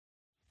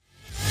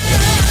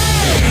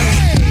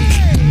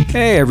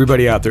Hey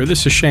everybody out there,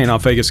 this is Shane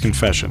off Vegas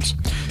Confessions.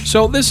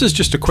 So this is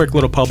just a quick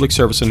little public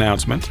service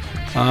announcement.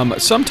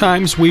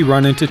 Sometimes we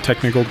run into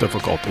technical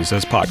difficulties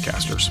as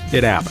podcasters.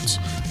 It happens.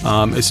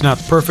 It's not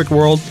the perfect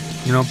world,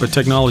 but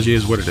technology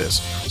is what it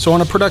is. So on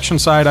a production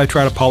side, I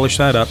try to polish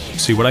that up,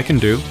 see what I can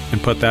do,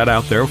 and put that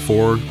out there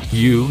for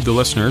you, the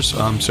listeners,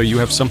 so you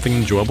have something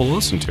enjoyable to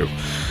listen to.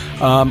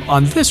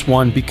 On this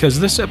one, because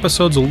this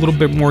episode's a little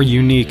bit more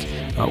unique,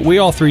 we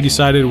all three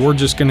decided we're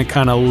just going to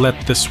kind of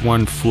let this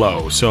one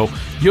flow. So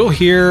you'll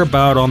hear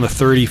about on the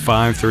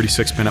 35,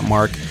 36 minute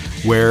mark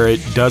where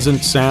it doesn't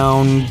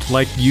sound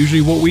like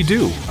usually what we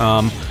do.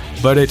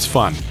 But it's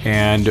fun,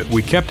 and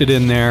we kept it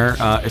in there.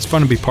 It's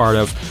fun to be part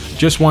of.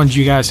 Just wanted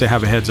you guys to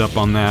have a heads up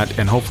on that,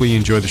 and hopefully you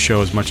enjoy the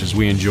show as much as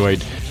we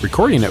enjoyed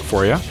recording it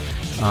for you.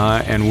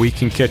 And we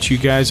can catch you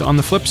guys on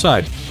the flip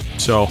side.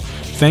 So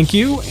thank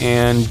you,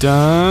 and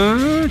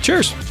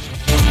cheers.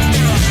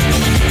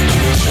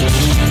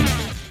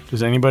 Does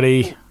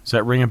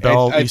that ring a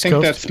bell? I East think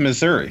Coast? that's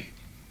Missouri.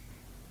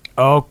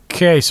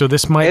 Okay, so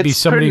this might be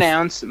somebody... It's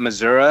pronounced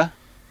Missouri.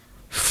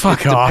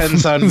 Fuck off.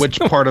 Depends on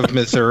which part of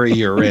Missouri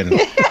you're in.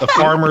 The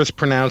farmers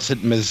pronounce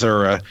it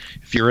Missouri.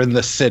 If you're in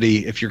the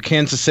city, if you're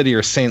Kansas City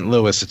or St.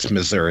 Louis, it's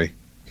Missouri.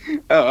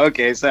 Oh,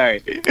 okay,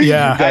 sorry.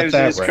 Yeah. I was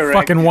just correct.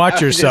 Fucking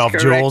watch yourself, I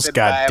was just Jules. corrected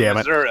God by damn a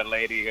it. Missouri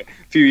lady a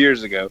few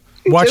years ago.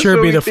 Watch Just her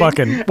when be we the think-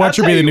 fucking... I'll Watch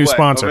her tell be the you new what,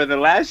 sponsor. Over the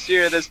last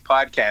year of this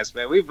podcast,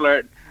 man, we've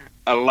learned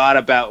a lot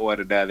about one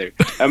another.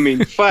 I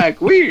mean, fuck,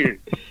 weird.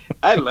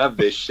 I love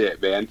this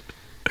shit, man.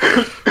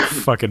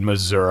 Fucking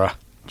Missouri.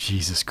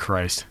 Jesus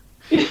Christ.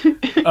 No,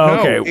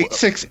 Okay.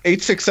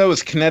 860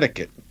 is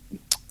Connecticut.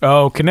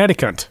 Oh,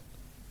 Connecticut.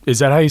 Is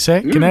that how you say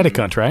it?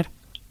 Connecticut, right?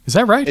 Is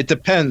that right? It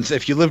depends.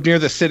 If you live near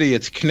the city,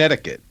 it's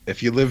Connecticut.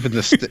 If you live in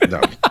the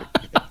no.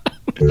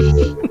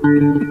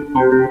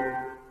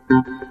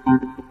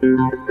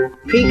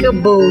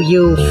 Peekaboo,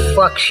 you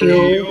fucks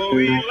you.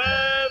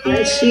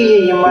 I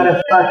see you,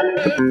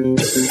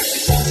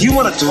 motherfucker. Do you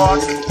want to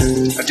talk,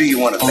 or do you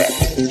want to bet?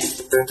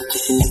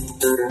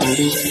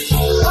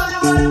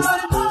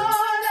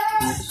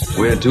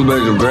 We had 2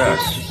 bags of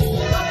grass,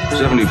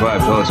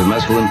 75 pellets of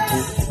mescaline,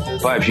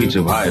 5 sheets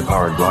of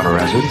high-powered blotter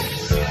acid,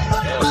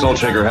 a salt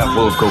shaker half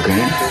full of cocaine,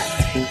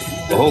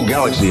 a whole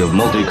galaxy of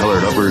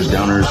multicolored uppers,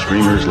 downers,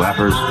 screamers,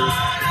 lappers,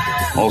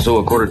 also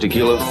a quarter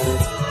tequila,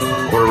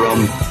 quarter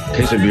rum,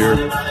 case of beer,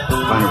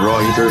 pint of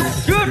raw ether,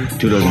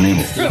 2 dozen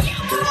amyl.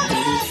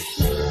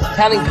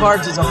 Counting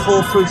cards is a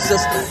foolproof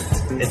system.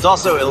 It's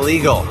also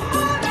illegal.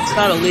 It's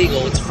not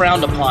illegal, it's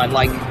frowned upon,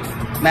 like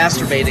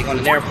masturbating on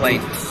an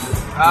airplane.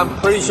 I'm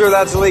pretty sure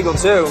that's illegal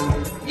too.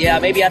 Yeah,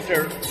 maybe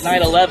after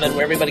 9/11,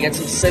 where everybody gets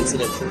so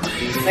sensitive.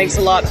 Thanks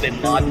a lot,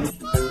 Bin Laden.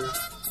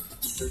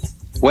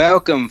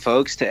 Welcome,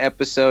 folks, to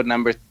episode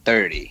number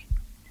 30.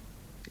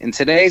 In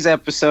today's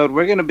episode,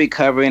 we're going to be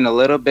covering a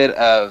little bit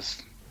of,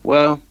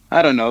 well,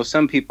 I don't know,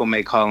 some people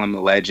may call him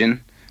a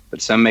legend,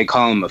 but some may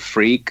call him a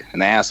freak,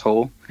 an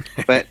asshole,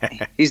 but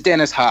he's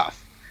Dennis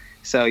Hof.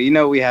 So,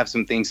 we have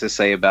some things to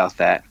say about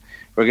that.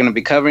 We're going to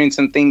be covering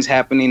some things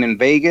happening in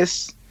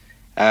Vegas.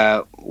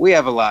 We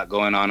have a lot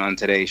going on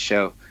today's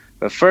show.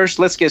 But first,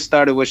 let's get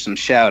started with some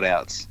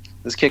shout-outs.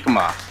 Let's kick them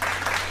off.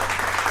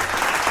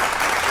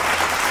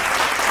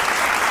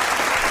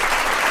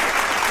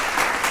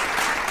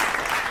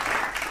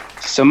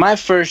 So my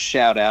first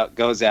shout-out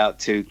goes out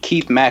to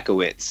Keith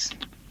Makowitz.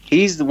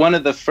 He's one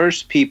of the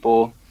first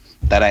people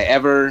that I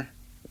ever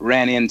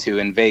ran into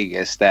in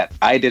Vegas that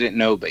I didn't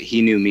know, but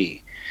he knew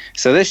me.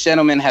 So this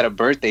gentleman had a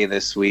birthday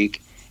this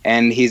week,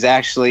 and he's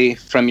actually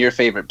from your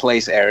favorite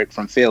place, Eric,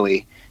 from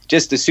Philly.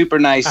 Just a super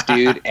nice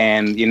dude,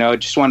 and,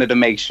 just wanted to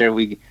make sure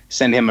we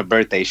send him a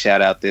birthday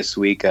shout-out this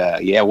week.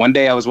 One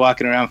day I was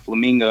walking around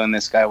Flamingo, and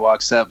this guy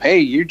walks up, "Hey,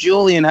 you're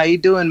Julian. How you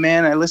doing,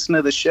 man? I listened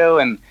to the show,"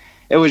 and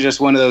it was just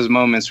one of those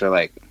moments where,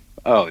 like,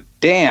 oh,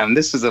 damn,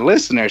 this is a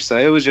listener. So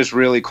it was just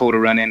really cool to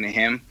run into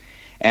him.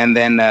 And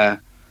then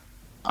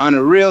on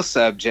a real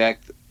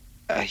subject,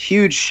 a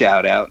huge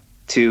shout-out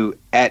to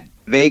at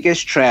Vegas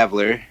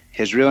Traveler.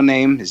 His real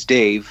name is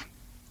Dave.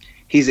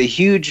 He's a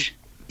huge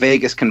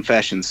Vegas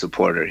Confessions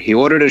supporter. He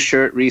ordered a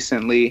shirt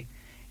recently,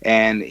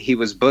 and he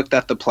was booked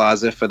at the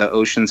Plaza for the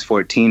Ocean's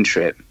 14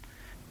 trip,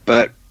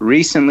 but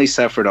recently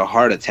suffered a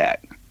heart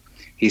attack.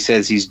 He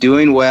says he's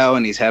doing well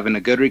and he's having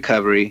a good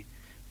recovery,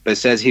 but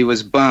says he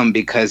was bummed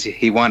because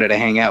he wanted to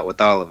hang out with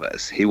all of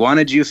us. He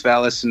wanted you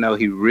fellas to know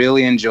he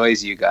really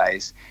enjoys you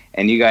guys,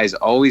 and you guys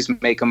always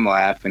make him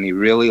laugh, and he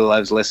really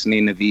loves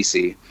listening to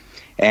VC.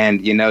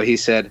 And, he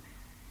said,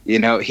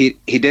 he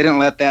didn't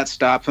let that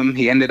stop him.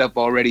 He ended up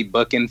already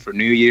booking for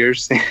New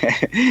Year's.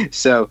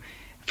 So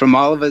from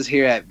all of us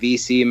here at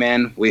VC,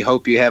 man, we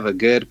hope you have a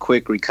good,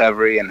 quick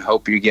recovery and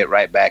hope you get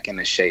right back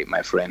into shape,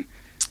 my friend.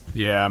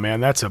 Yeah, man,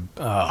 that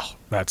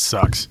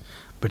sucks.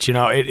 But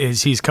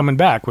he's coming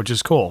back, which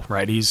is cool,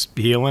 right? He's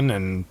healing,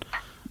 and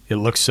it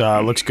looks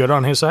good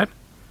on his side.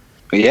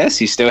 Yes,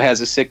 he still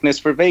has a sickness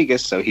for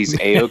Vegas, so he's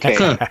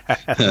A-okay.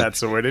 That's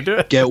the way to do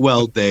it. Get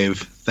well, Dave.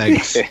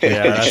 Thanks.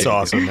 Yeah, that's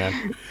awesome,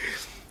 man.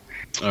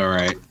 All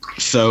right.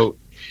 So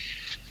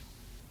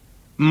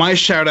My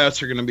shout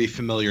outs are going to be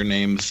familiar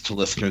names to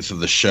listeners of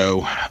the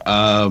show.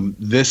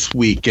 This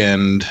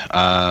weekend,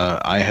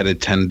 I had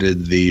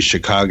attended the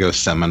Chicago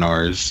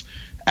seminars,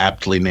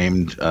 aptly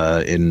named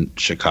in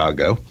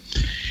Chicago.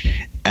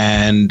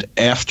 And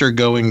after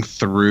going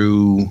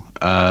through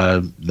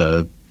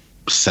the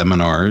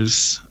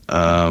seminars,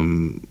 I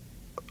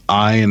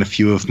and a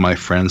few of my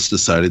friends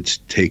decided to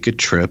take a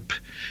trip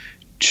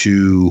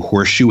to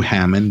Horseshoe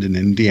Hammond in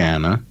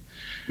Indiana.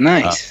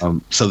 Nice.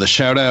 So the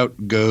shout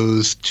out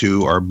goes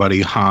to our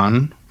buddy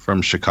Han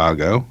from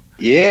Chicago.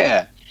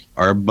 Yeah.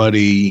 Our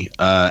buddy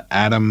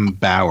Adam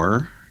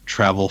Bauer,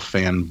 travel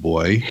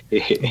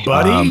fanboy.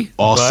 Buddy?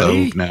 Also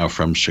Buddy? now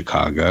from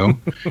Chicago.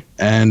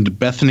 And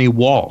Bethany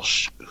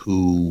Walsh,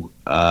 who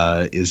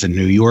is a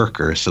New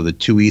Yorker. So the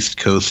two East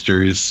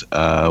Coasters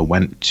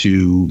went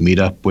to meet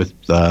up with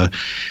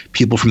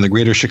people from the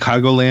greater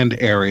Chicagoland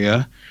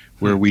area,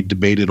 where we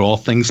debated all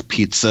things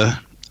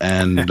pizza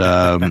and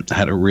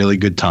had a really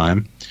good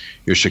time.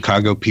 Your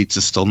Chicago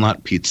pizza's still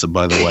not pizza,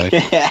 by the way.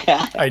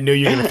 I knew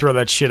you were going to throw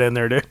that shit in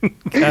there, dude.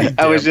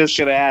 I was just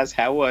going to ask,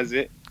 how was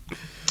it?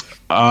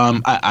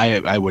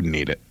 I wouldn't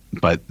eat it,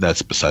 but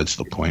that's besides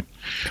the point.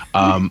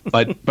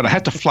 But I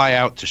had to fly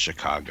out to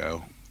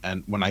Chicago.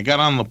 And when I got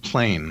on the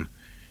plane,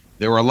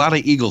 there were a lot of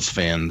Eagles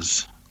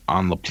fans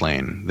on the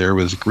plane. There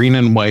was green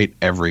and white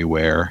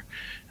everywhere.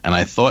 And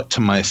I thought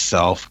to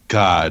myself,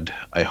 God,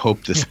 I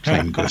hope this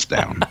plane goes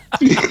down.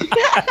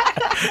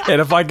 And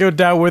if I go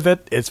down with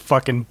it, it's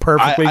fucking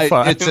perfectly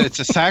fine. It's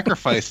a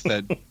sacrifice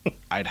that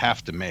I'd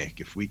have to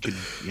make if we could,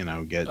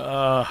 get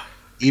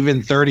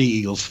even 30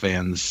 Eagles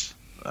fans.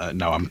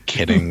 No, I'm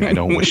kidding. I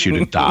don't wish you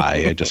to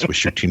die. I just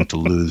wish your team to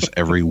lose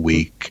every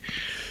week.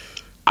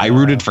 I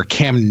rooted for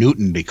Cam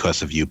Newton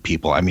because of you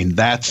people. I mean,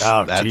 that's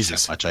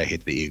Jesus. how much I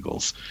hate the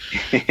Eagles.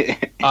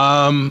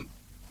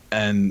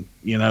 And,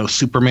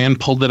 Superman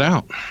pulled it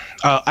out.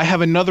 I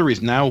have another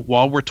reason. Now,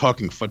 while we're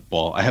talking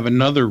football, I have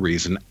another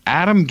reason.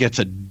 Adam gets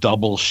a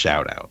double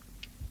shout-out.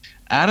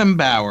 Adam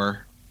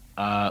Bauer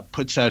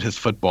puts out his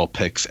football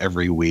picks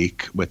every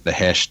week with the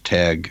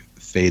hashtag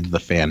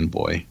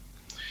 #FadeTheFanboy.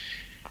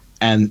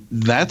 And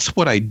that's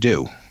what I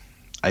do.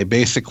 I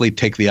basically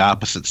take the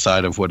opposite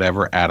side of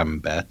whatever Adam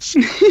bets.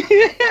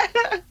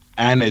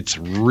 And it's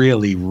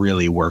really,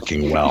 really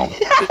working well.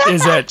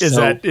 Is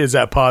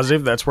that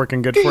positive? That's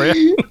working good for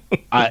you?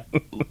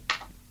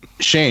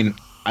 Shane,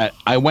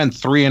 I went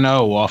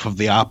 3-0 off of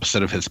the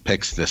opposite of his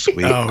picks this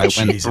week. Oh, I went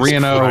 3-0. I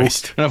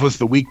don't know if it was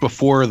the week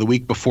before or the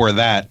week before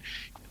that.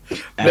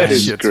 That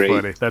is great.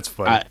 Funny. That's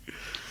funny.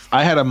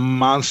 I had a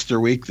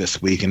monster week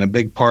this week, and a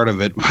big part of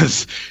it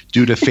was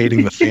due to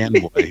fading the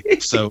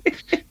fanboy. So,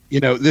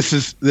 this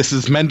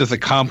is meant as a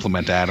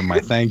compliment, Adam.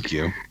 I thank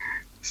you.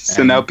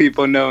 So now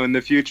people know in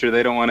the future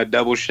they don't want a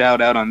double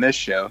shout out on this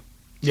show.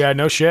 Yeah,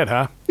 no shit,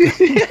 huh?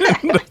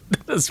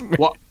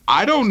 Well,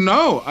 I don't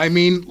know. I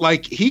mean,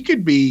 like he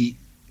could be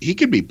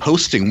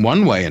posting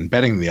one way and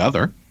betting the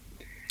other.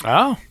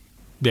 Oh,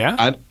 yeah.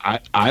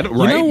 I don't.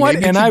 Right? You know what?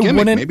 Maybe and it's a I gimmick.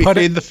 wouldn't Maybe put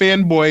Fade the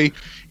Fanboy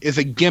is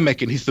a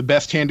gimmick, and he's the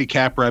best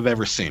handicapper I've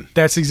ever seen.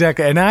 That's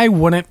exactly. And I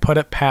wouldn't put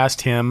it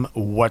past him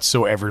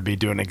whatsoever to be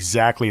doing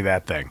exactly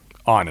that thing.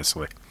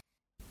 Honestly.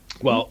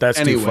 Well, that's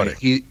anyway, too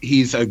funny.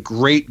 He's a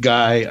great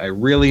guy. I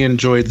really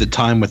enjoyed the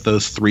time with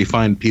those three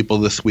fine people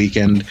this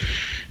weekend,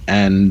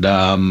 and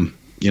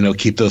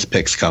keep those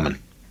picks coming.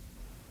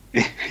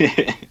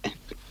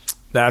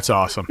 That's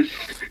awesome.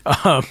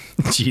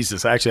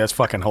 Jesus, actually, that's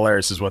fucking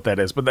hilarious, is what that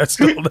is. But that's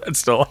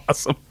still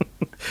awesome.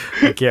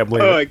 I can't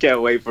believe it. I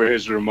can't wait for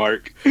his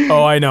remark.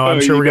 Oh, I know. I'm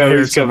sure we're gonna hear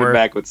it he's coming somewhere.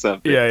 back with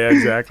something. Yeah,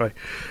 exactly.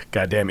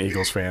 Goddamn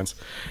Eagles fans.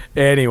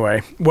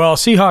 Anyway, well,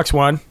 Seahawks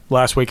won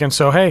last weekend,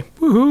 so hey,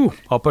 woohoo!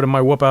 I'll put in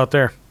my whoop out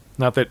there.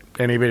 Not that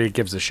anybody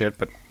gives a shit,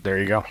 but there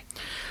you go.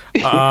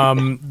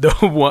 The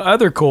one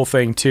other cool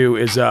thing too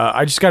is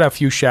I just got a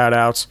few shout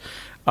outs.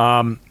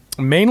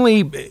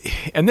 Mainly,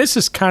 and this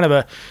is kind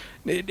of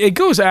it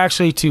goes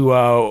actually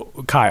to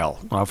Kyle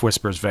of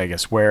Whispers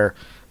Vegas,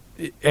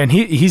 and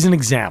he's an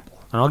example.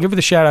 And I'll give you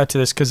the shout out to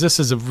this because this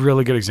is a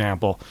really good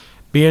example.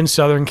 Being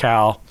Southern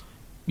Cal,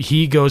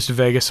 he goes to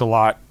Vegas a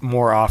lot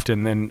more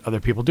often than other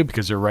people do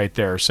because they're right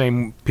there.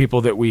 Same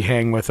people that we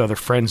hang with, other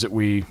friends that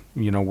we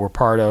we're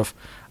part of,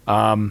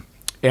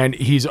 and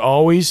he's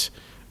always,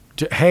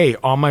 hey,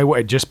 on my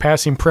way, just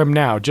passing Prim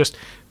now. Just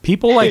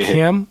people like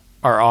him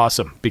are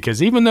awesome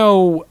because even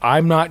though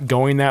I'm not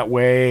going that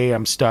way,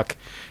 I'm stuck,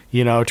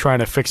 trying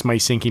to fix my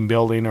sinking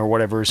building or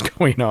whatever is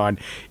going on.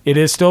 It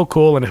is still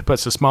cool, and it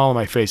puts a smile on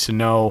my face to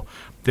know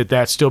that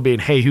that's still being,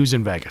 hey, who's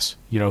in Vegas?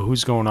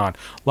 Who's going on?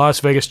 Las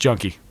Vegas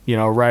junkie,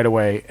 right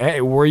away.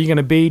 Hey, where are you going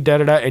to be?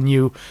 Da-da-da. And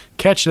you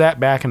catch that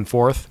back and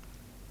forth,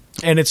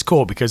 and it's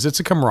cool because it's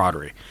a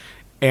camaraderie.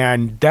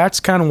 And that's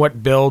kind of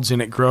what builds,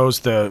 and it grows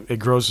the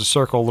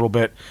circle a little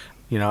bit,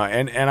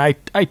 and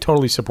I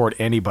totally support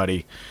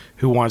anybody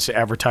who wants to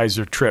advertise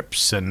their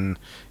trips and,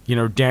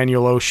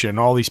 Daniel Ocean,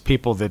 all these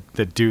people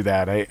that do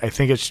that. I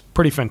think it's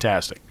pretty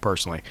fantastic,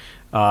 personally.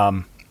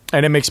 And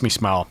it makes me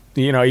smile,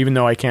 even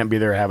though I can't be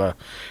there, have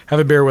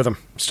a beer with them.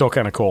 Still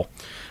kind of cool.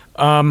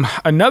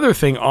 Another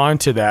thing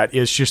onto that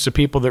is just the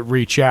people that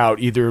reach out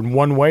either in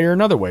one way or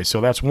another way.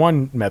 So that's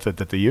one method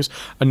that they use.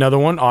 Another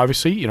one,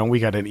 obviously, we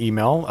got an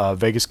email,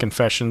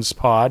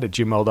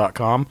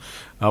 vegasconfessionspod@gmail.com.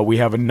 We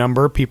have a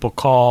number. People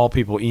call,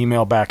 people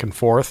email back and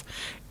forth,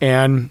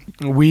 and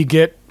we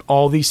get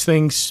all these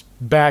things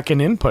back and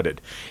inputted.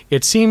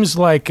 It seems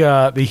like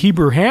the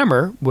Hebrew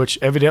Hammer, which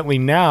evidently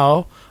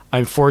now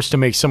I'm forced to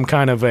make some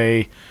kind of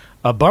a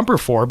bumper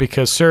for,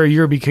 because, sir,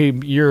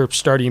 you're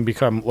starting to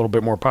become a little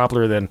bit more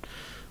popular than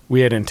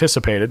we had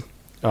anticipated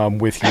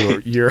with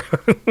your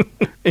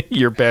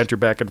your banter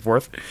back and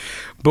forth.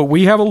 But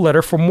we have a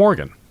letter from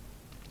Morgan.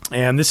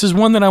 And this is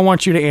one that I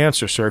want you to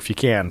answer, sir, if you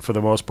can, for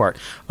the most part.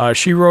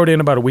 She wrote in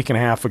about a week and a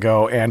half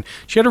ago, and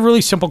she had a really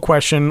simple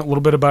question, a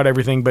little bit about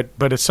everything, but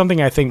it's something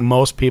I think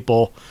most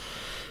people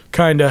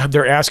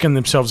they're asking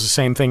themselves the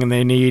same thing, and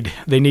they need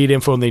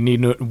info, and they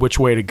need which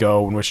way to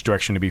go and which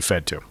direction to be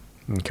fed to.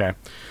 Okay?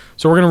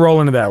 So we're going to roll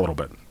into that a little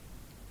bit.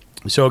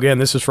 So again,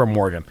 this is from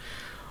Morgan.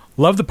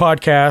 Love the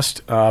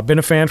podcast. Been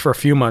a fan for a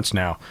few months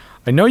now.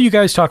 I know you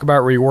guys talk about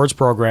rewards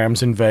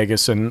programs in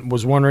Vegas, and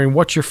was wondering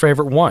what's your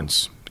favorite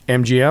ones?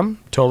 MGM,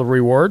 Total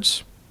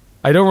Rewards.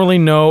 I don't really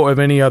know of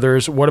any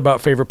others. What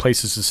about favorite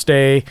places to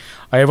stay?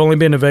 I have only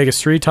been to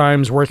Vegas 3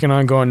 times, working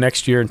on going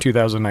next year in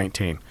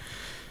 2019.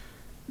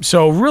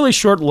 So really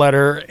short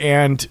letter.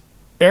 And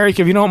Eric,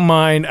 if you don't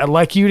mind, I'd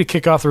like you to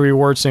kick off the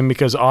rewards thing,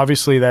 because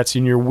obviously that's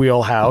in your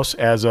wheelhouse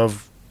as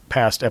of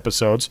past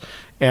episodes.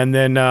 And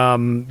then,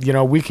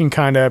 we can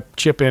kind of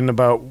chip in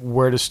about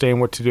where to stay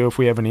and what to do if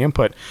we have any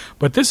input.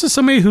 But this is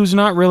somebody who's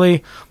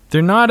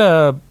they're not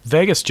a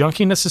Vegas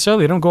junkie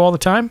necessarily. They don't go all the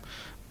time,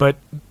 but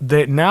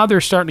now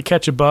they're starting to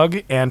catch a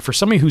bug. And for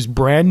somebody who's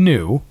brand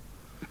new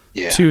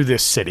to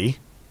this city,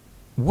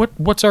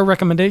 what's our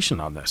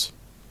recommendation on this?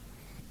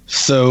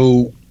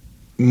 So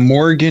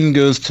Morgan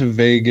goes to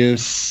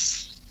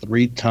Vegas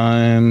 3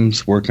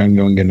 times, work on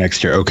going again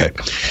next year. Okay.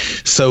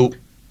 So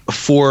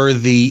for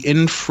the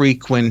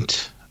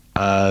infrequent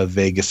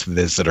Vegas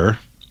visitor,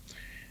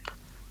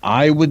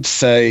 I would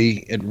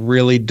say it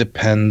really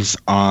depends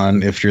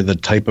on if you're the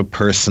type of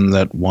person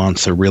that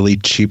wants a really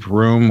cheap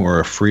room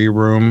or a free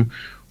room,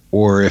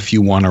 or if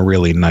you want a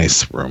really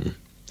nice room.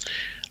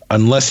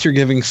 Unless you're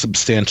giving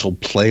substantial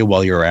play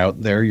while you're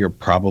out there, you're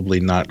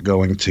probably not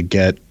going to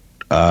get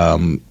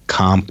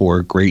comp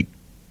or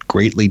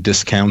greatly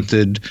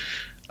discounted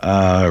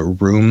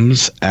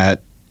rooms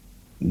at,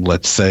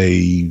 let's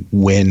say,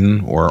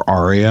 Wynn or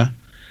Aria.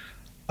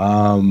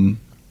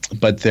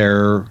 But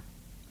there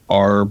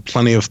are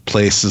plenty of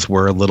places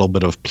where a little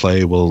bit of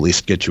play will at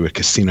least get you a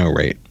casino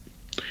rate.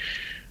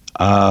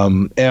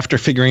 After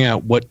figuring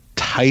out what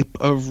type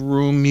of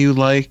room you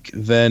like,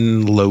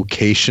 then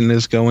location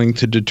is going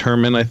to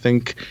determine, I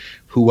think,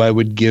 who I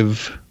would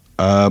give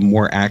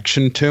more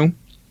action to.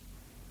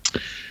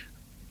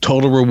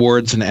 Total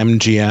Rewards and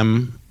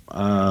MGM,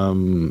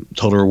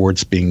 Total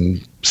Rewards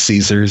being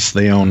Caesars,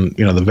 they own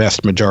the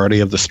vast majority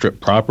of the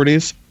Strip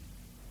properties.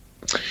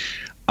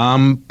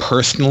 I'm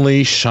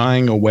personally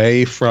shying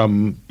away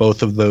from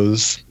both of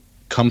those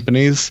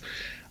companies,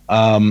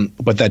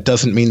 but that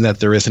doesn't mean that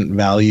there isn't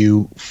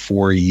value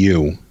for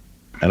you.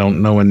 I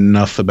don't know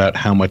enough about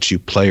how much you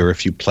play, or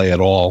if you play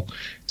at all,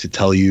 to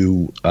tell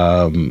you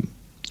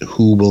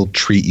who will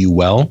treat you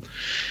well.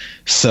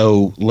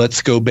 So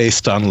let's go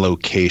based on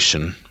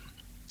location.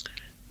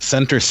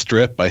 Center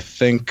Strip, I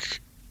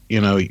think,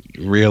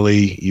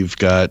 really you've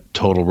got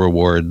Total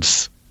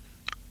Rewards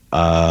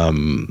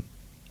on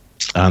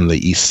the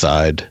east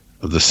side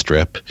of the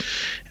Strip,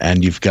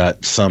 and you've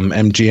got some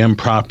MGM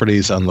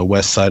properties on the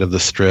west side of the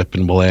Strip,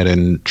 and we'll add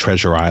in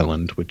Treasure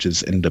Island, which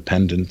is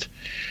independent.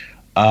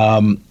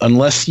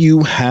 Unless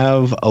you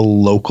have a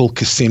local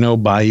casino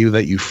by you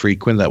that you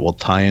frequent that will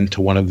tie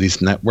into one of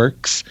these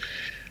networks,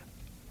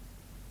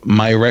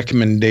 my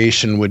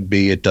recommendation would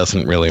be it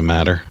doesn't really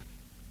matter.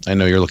 I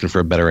know you're looking for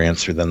a better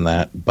answer than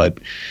that, but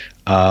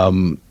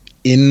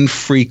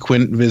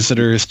infrequent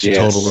visitors to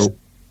Total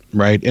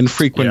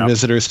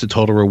visitors to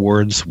Total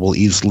Rewards will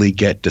easily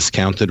get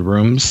discounted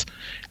rooms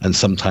and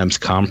sometimes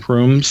comp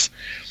rooms.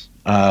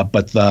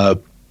 But the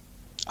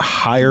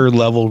higher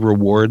level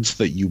rewards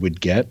that you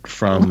would get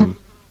from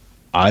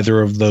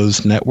either of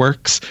those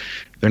networks,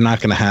 they're not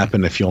going to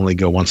happen if you only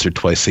go once or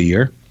twice a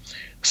year.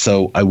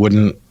 So I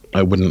wouldn't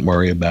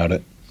worry about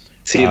it.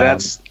 See,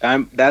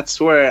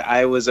 that's where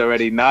I was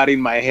already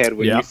nodding my head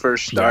when you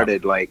first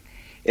started. Like,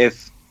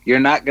 if you're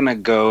not going to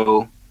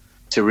go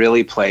to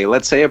really play,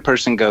 let's say a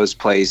person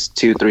plays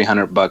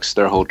 $200-300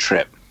 their whole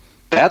trip,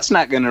 that's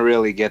not going to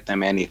really get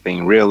them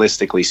anything,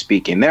 realistically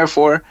speaking.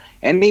 Therefore,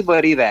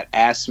 anybody that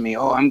asks me,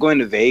 I'm going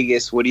to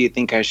Vegas, what do you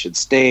think I should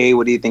stay,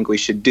 what do you think we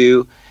should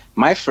do,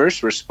 my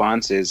first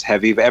response is,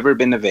 have you ever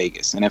been to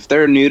Vegas? And if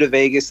they're new to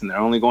Vegas and they're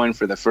only going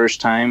for the first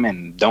time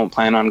and don't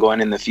plan on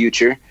going in the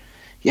future,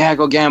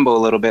 go gamble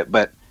a little bit,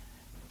 but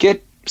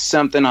get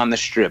something on the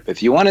Strip.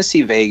 If you want to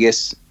see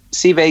Vegas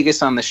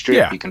on the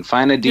Strip. You can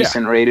find a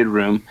decent rated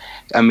room.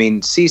 I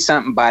mean, see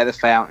something by the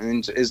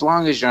fountains. As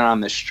long as you're on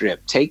the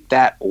Strip, take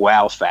that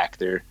wow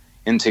factor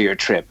into your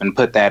trip and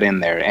put that in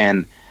there.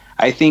 And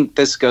I think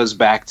this goes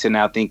back to,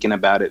 now thinking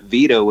about it,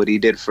 Vito, what he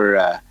did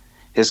for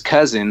his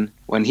cousin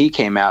when he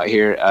came out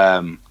here.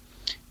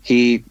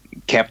 He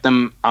kept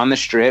them on the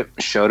strip,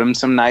 showed them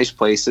some nice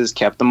places,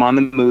 kept them on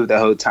the move the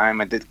whole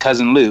time. I did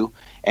cousin Lou,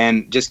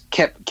 and just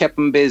kept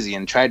them busy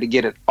and tried to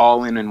get it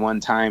all in one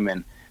time.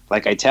 And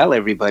like I tell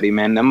everybody,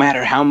 man, no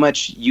matter how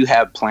much you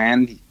have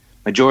planned,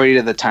 majority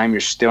of the time you're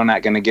still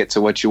not going to get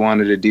to what you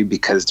wanted to do,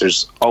 because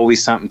there's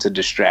always something to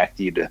distract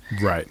you, to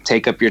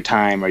take up your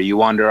time, or you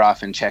wander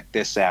off and check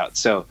this out.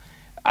 So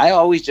I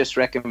always just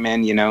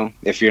recommend,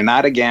 if you're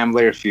not a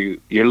gambler, if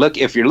you're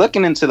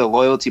looking into the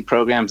loyalty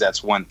programs,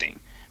 that's one thing.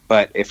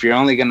 But if you're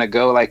only going to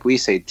go, like we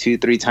say,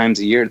 2-3 times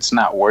a year, it's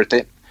not worth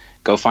it.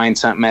 Go find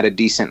something at a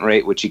decent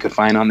rate, which you can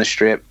find on the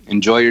strip.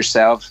 Enjoy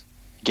yourself.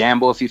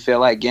 Gamble if you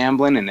feel like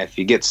gambling. And if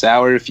you get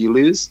sour if you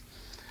lose,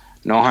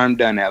 no harm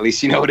done. At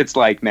least you know what it's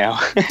like now.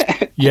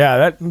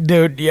 Yeah,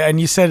 dude. Yeah, and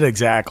you said it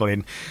exactly.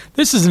 And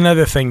this is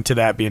another thing to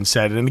that being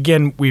said. And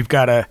again, we've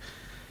got to,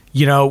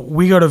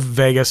 we go to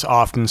Vegas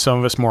often, some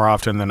of us more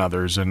often than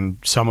others. And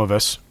some of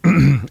us,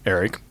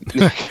 Eric,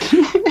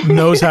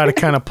 knows how to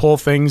kind of pull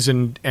things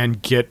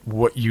and get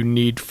what you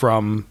need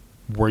from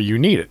where you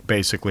need it,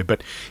 basically.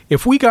 But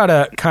if we got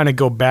to kind of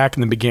go back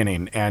in the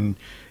beginning and,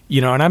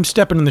 and I'm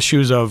stepping in the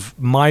shoes of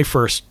my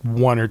first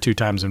 1 or 2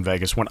 times in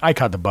Vegas when I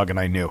caught the bug and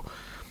I knew.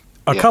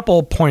 A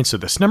couple points of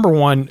this. Number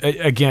one,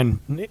 again,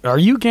 are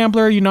you a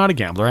gambler or are you not a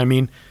gambler? I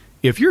mean,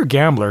 if you're a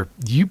gambler,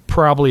 you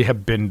probably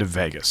have been to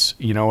Vegas.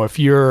 If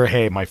you're,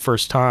 hey, my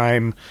first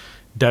time,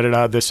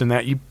 da-da-da, this and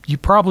that, you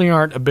probably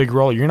aren't a big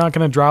roller. You're not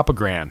going to drop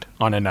 $1,000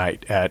 on a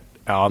night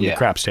on the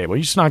craps table.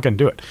 You're just not going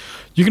to do it.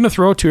 You're going to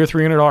throw $200 or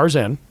 $300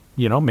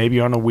 in, maybe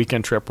on a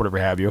weekend trip, whatever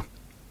have you.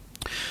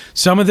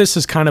 Some of this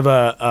is kind of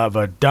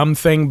a dumb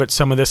thing, but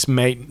some of this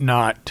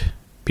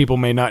people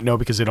may not know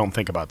because they don't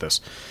think about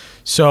this.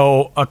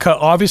 So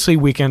obviously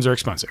weekends are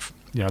expensive.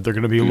 They're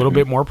going to be a little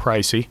bit more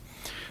pricey.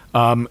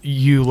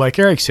 Like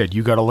Eric said,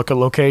 you got to look at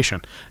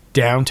location.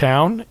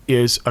 Downtown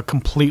is a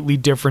completely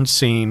different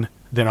scene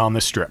than on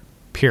the strip,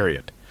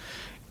 period.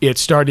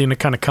 It's starting to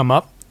kind of come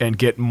up and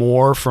get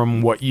more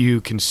from what you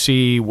can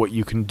see, what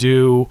you can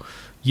do.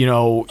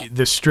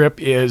 The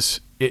strip is,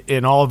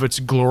 in all of its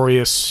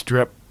glorious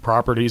strip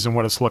properties and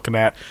what it's looking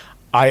at,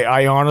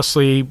 I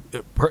honestly,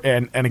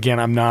 and again,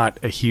 I'm not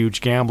a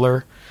huge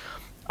gambler,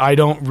 I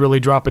don't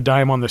really drop a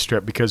dime on the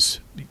strip because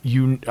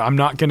I'm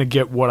not going to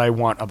get what I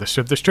want on the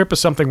strip. The strip is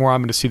something where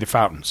I'm going to see the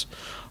fountains.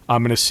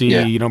 I'm going to see,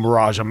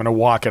 Mirage. I'm going to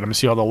walk it. I'm going to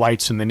see all the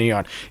lights and the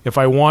neon. If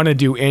I want to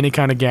do any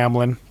kind of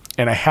gambling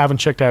and I haven't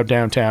checked out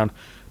downtown,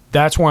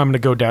 that's where I'm going to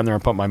go down there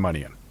and put my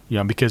money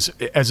in. Because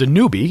as a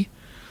newbie,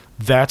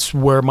 that's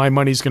where my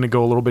money's going to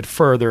go a little bit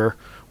further,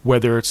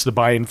 whether it's the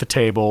buy-in for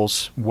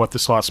tables, what the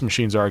slots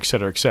machines are, et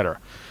cetera, et cetera.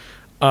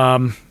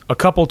 A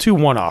couple, 2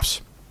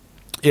 one-offs.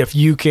 If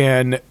you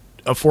can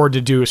afford to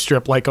do a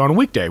strip like on a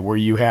weekday where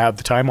you have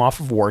the time off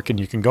of work and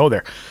you can go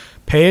there,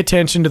 pay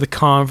attention to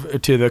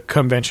the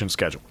convention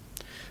schedule.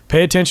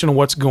 Pay attention to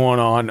what's going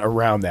on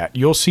around that.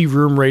 You'll see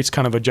room rates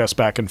kind of adjust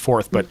back and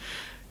forth, but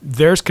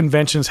there's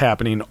conventions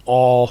happening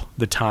all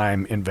the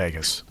time in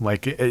Vegas.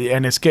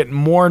 And it's getting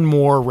more and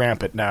more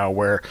rampant now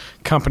where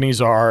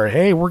companies are,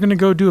 hey, we're going to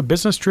go do a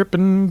business trip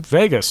in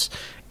Vegas.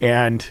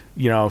 And,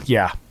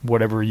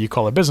 whatever you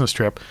call a business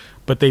trip,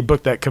 but they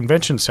book that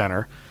convention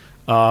center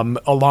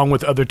along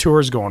with other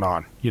tours going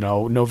on.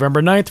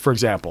 November 9th, for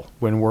example,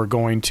 when we're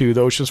going to the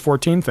Oceans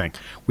 14 thing,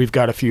 we've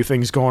got a few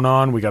things going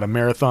on. We got a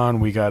marathon.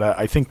 We got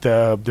I think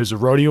there's a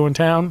rodeo in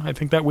town, I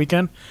think that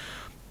weekend.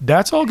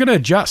 That's all going to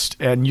adjust,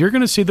 and you're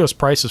going to see those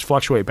prices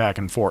fluctuate back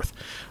and forth.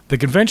 The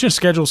convention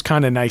schedule is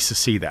kind of nice to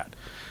see that.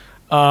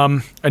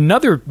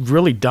 Another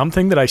really dumb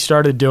thing that I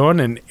started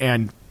doing,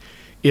 and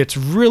it's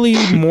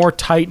really more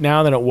tight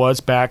now than it was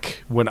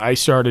back when I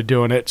started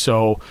doing it.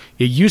 So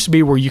it used to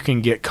be where you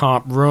can get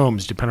comp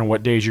rooms depending on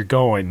what days you're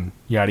going,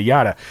 yada,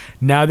 yada.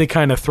 Now they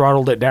kind of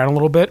throttled it down a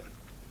little bit.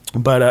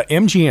 But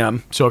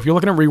MGM, so if you're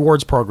looking at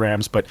rewards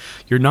programs, but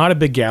you're not a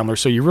big gambler,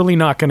 so you're really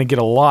not going to get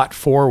a lot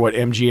for what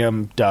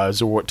MGM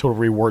does or what Total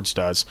Rewards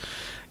does.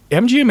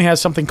 MGM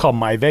has something called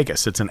My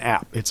Vegas. It's an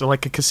app. It's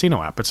like a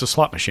casino app. It's a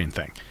slot machine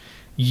thing.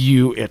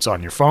 It's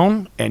on your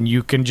phone, and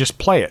you can just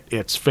play it.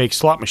 It's fake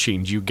slot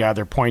machines. You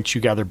gather points,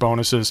 you gather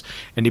bonuses,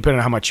 and depending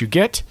on how much you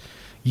get,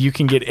 you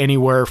can get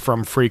anywhere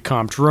from free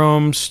comped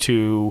rooms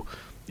to,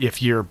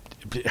 if you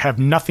have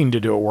nothing to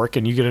do at work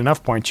and you get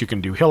enough points, you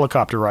can do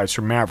helicopter rides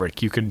from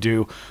Maverick. You can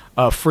do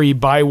a free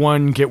buy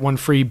one, get one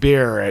free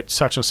beer at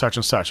such and such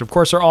and such. Of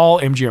course, they're all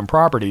MGM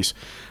properties,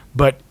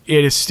 but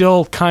it is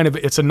still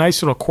it's a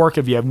nice little quirk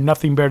if you have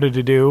nothing better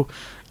to do.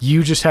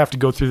 You just have to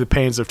go through the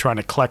pains of trying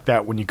to collect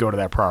that when you go to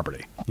that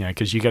property,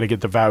 because you got to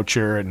get the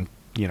voucher and,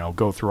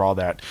 go through all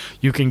that.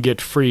 You can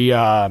get free,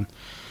 rail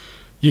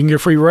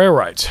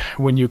rides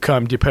when you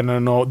come,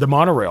 depending on the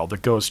monorail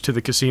that goes to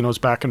the casinos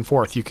back and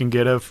forth. You can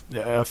get a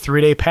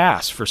 3-day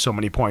pass for so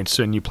many points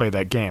and you play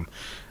that game.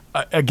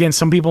 Again,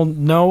 some people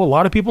know, a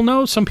lot of people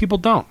know, some people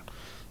don't.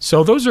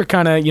 So those are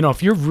kind of,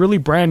 if you're really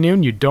brand new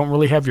and you don't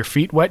really have your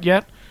feet wet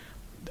yet,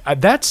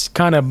 that's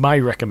kind of my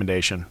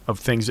recommendation of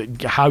things,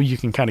 how you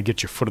can kind of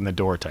get your foot in the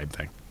door type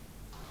thing.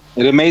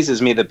 It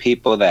amazes me the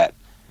people that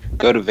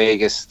go to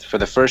Vegas for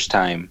the first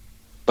time,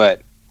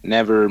 but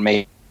never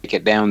make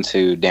it down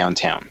to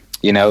downtown,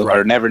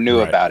 or never knew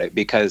about it,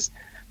 because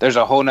there's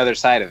a whole nother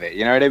side of it.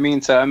 You know what I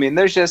mean? So, I mean,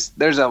 there's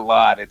a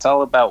lot. It's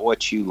all about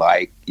what you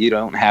like. You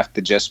don't have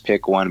to just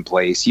pick one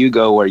place. You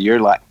go where you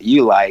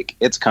like,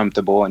 it's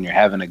comfortable, and you're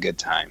having a good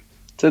time.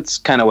 So that's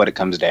kind of what it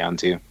comes down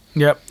to.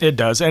 Yep, it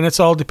does. And it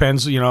all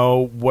depends,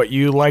 what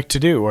you like to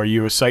do. Are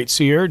you a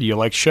sightseer? Do you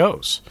like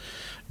shows?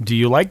 Do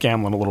you like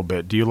gambling a little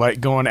bit? Do you like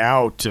going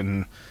out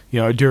and,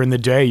 during the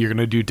day, you're going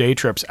to do day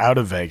trips out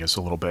of Vegas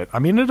a little bit? I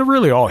mean, it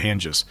really all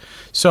hinges.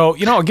 So,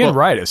 again,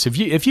 write us. If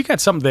you got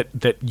something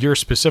that you're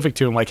specific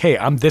to and like, hey,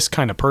 I'm this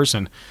kind of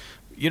person,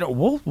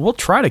 we'll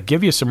try to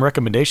give you some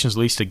recommendations at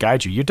least to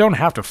guide you. You don't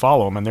have to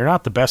follow them, and they're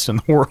not the best in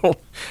the world,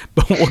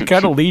 but we'll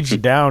kind of lead you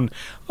down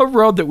a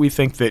road that we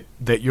think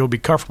that you'll be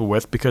comfortable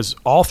with, because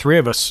all three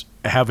of us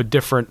have a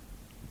different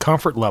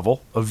comfort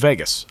level of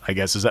Vegas, I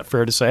guess. Is that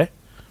fair to say?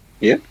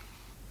 Yeah.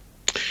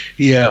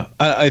 Yeah,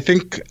 I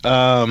think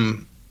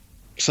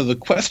so. The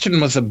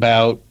question was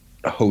about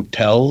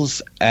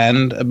hotels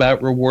and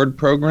about reward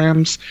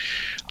programs.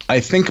 I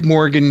think,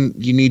 Morgan,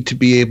 you need to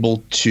be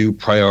able to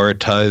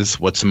prioritize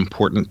what's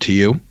important to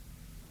you,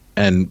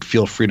 and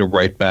feel free to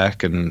write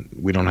back, and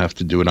we don't have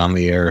to do it on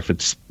the air if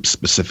it's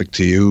specific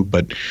to you.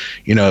 But,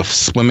 if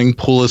swimming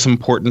pool is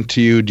important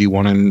to you, do you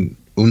want an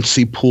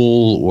Unsi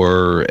pool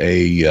or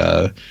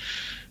a,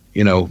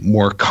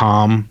 more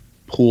calm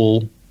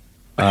pool?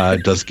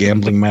 Does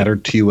gambling matter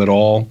to you at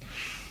all?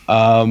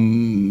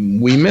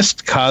 We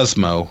missed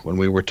Cosmo when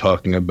we were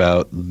talking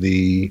about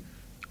the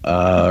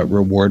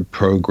reward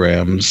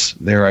programs.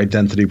 Their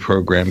identity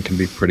program can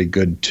be pretty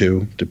good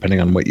too,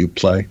 depending on what you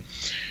play.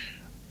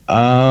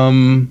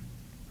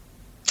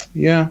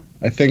 Yeah,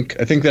 I think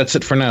that's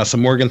it for now. So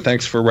Morgan,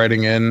 thanks for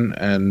writing in,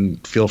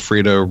 and feel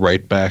free to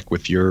write back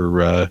with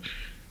your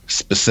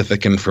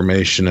specific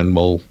information, and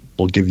we'll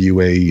give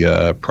you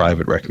a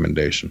private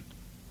recommendation.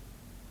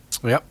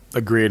 Yep,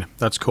 agreed.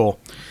 That's cool.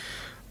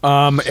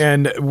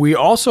 And we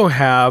also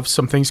have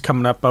some things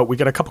coming up, but we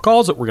got a couple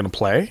calls that we're going to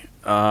play.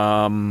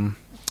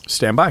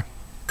 Stand by.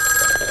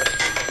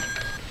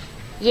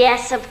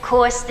 Yes, of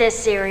course they're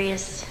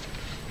serious.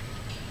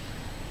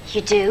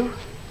 You do?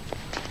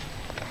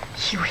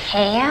 You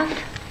have?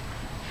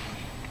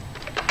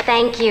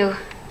 Thank you.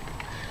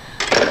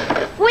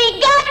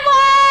 We got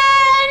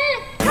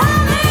one!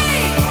 Call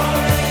me!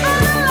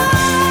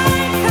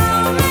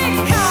 Call me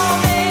anytime.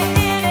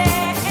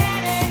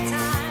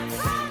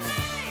 Call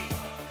me!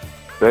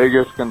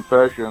 Vegas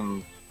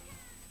Confessions.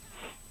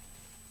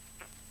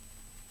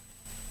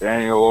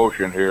 Daniel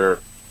Ocean here.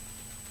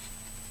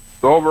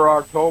 Sober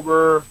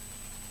October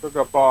took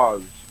a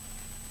pause.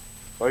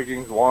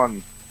 Vikings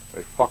won.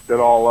 They fucked it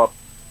all up.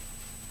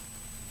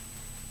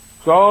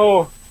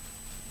 So,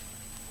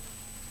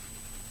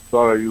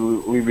 thought I'd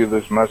leave you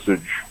this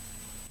message.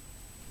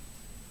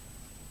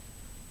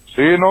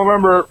 See you in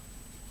November.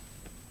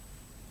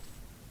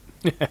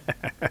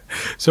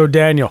 So,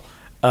 Daniel,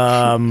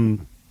 well,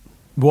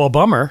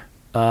 bummer.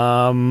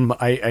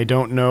 I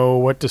don't know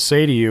what to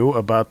say to you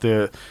about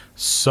the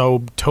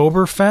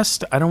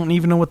Sobtoberfest. I don't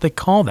even know what they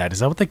call that. Is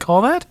that what they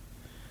call that?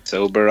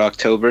 Sober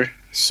October.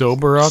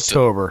 Sober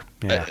October.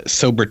 Yeah.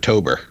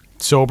 Sobertober.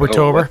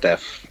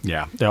 Sobertober.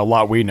 Yeah, a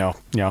lot we know.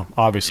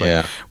 Obviously.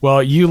 Yeah.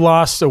 Well, you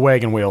lost a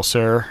wagon wheel,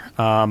 sir.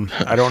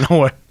 I don't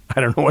know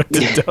what to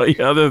tell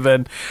you other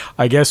than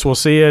I guess we'll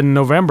see you in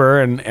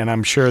November, and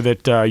I'm sure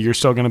that you're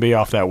still going to be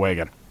off that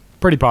wagon.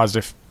 Pretty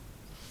positive.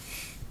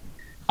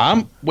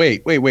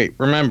 Wait.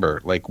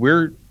 Remember,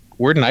 we're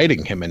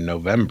knighting him in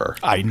November.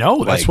 I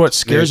know. That's what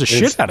scares the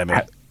shit out of me.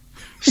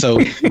 So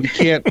we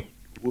can't.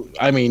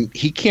 I mean,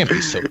 he can't be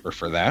sober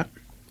for that.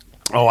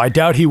 Oh, I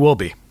doubt he will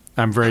be.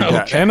 I'm very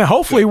glad. And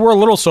hopefully we're a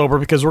little sober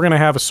because we're going to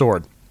have a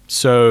sword.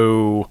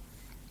 So,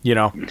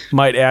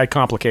 might add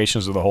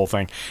complications to the whole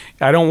thing.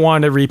 I don't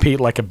want to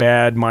repeat like a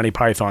bad Monty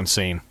Python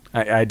scene.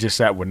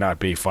 That would not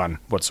be fun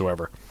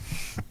whatsoever.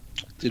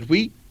 Did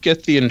we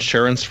get the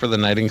insurance for the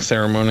knighting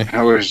ceremony?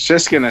 I was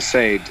just going to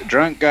say,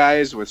 drunk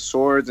guys with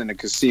swords in a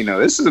casino.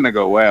 This is going to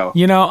go well.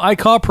 I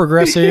called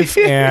Progressive,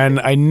 and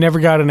I never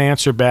got an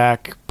answer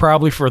back,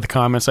 probably for the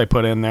comments I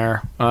put in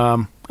there.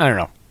 I don't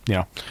know.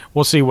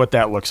 We'll see what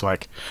that looks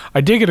like. I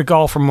did get a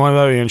call from one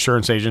of the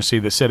insurance agency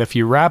that said if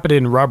you wrap it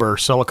in rubber,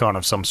 silicone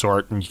of some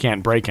sort, and you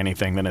can't break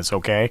anything, then it's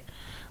okay.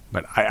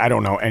 But I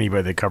don't know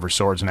anybody that covers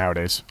swords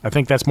nowadays. I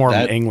think that's more of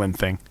an England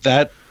thing.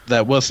 That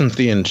wasn't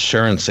the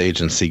insurance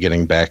agency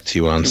getting back to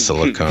you on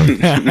silicone.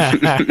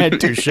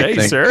 Touché,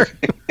 sir.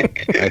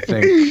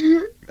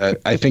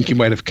 I think you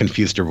might have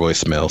confused your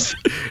voicemails.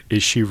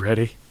 Is she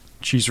ready?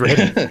 She's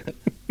ready.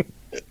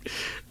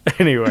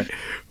 Anyway,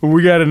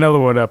 we got another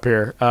one up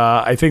here.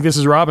 I think this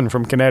is Robin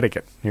from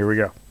Connecticut. Here we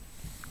go.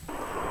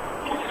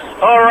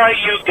 All right,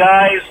 you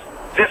guys.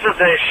 This is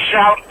a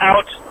shout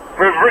out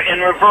in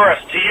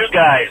reverse to you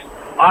guys.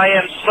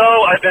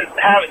 I've been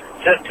having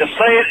to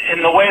say it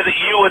in the way that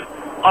you would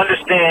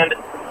understand.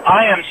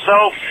 I am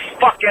so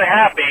fucking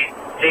happy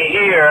to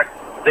hear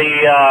the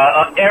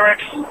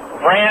Eric's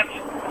rant.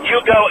 You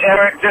go,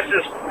 Eric. This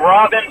is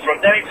Robin from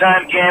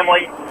Anytime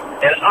Gambling.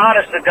 And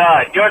honest to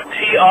God, your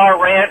TR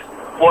rant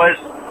was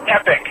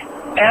epic.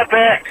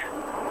 Epic.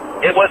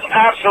 It was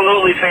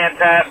absolutely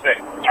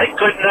fantastic. I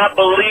could not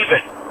believe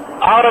it.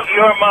 Out of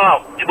your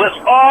mouth. It was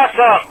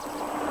awesome.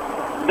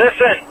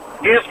 Listen,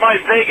 here's my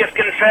Vegas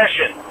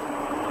confession.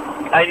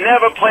 I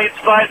never played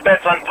side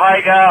bets on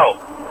Pai Gow.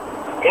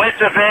 Went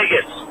to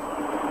Vegas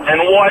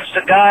and watched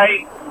a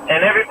guy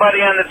and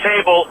everybody on the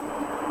table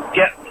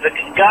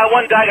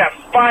one guy got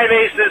 5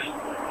 aces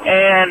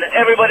and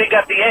everybody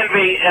got the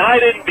envy, and I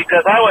didn't,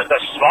 because I was the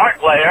smart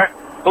player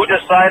who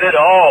decided,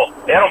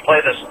 they don't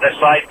play the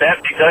side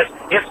bet because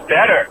it's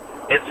better.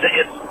 It's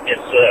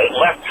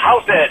left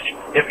house edge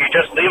if you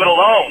just leave it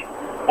alone.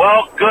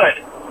 Well, good.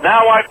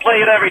 Now I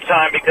play it every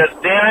time because,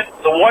 damn it,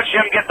 to watch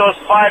him get those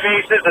 5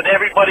 aces and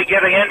everybody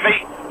getting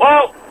envy,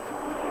 well,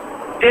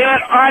 damn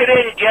it, I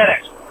didn't get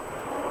it.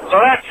 So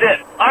that's it.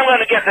 I'm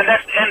going to get the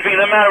next envy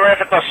no matter if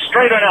it's a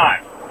straight or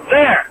not.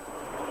 There.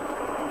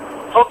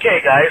 Okay,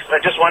 guys, I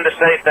just wanted to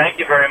say thank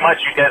you very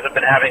much. You guys have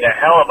been having a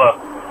hell of a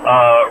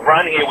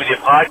run here with your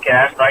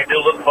podcast. I do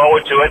look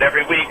forward to it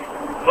every week.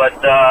 But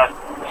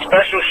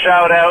special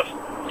shout-out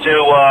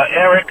to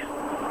Eric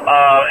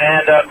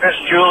and Chris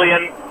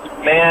Julian.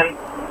 Man,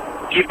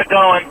 keep it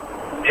going.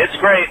 It's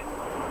great.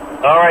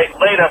 All right,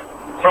 later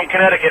from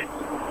Connecticut.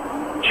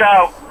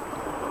 Ciao.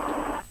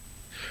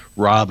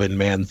 Robin,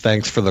 man,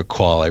 thanks for the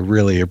call. I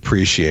really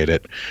appreciate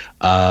it.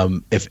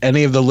 If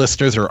any of the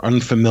listeners are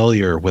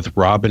unfamiliar with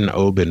Robin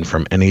Oben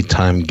from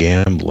Anytime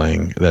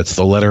Gambling, that's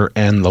the letter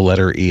N, the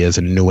letter E as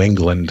in New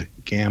England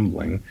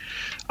Gambling.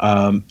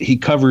 He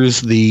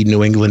covers the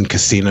New England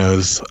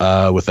casinos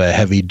with a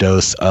heavy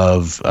dose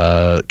of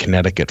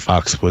Connecticut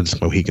Foxwoods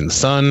Mohegan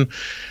Sun.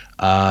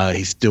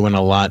 He's doing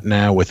a lot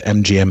now with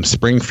MGM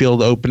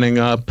Springfield opening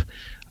up.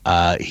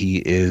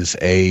 He is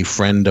a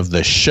friend of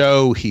the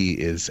show. He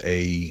is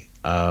a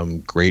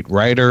great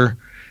writer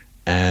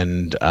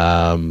and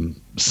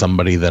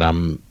somebody that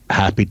I'm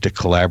happy to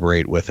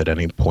collaborate with at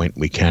any point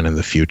we can in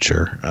the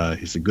future.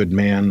 He's a good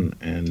man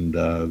and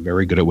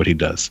very good at what he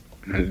does.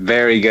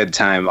 Very good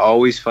time.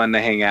 Always fun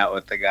to hang out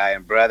with the guy.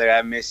 And brother,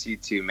 I miss you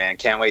too, man.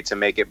 Can't wait to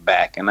make it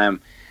back. And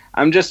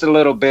I'm just a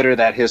little bitter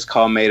that his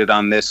call made it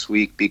on this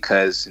week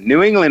because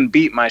New England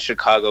beat my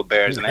Chicago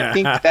Bears, and I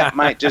think that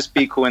might just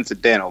be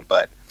coincidental.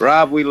 But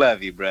Rob, we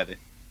love you, brother.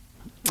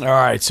 All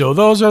right, so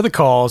those are the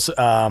calls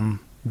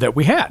that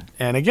we had.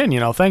 And again,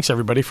 thanks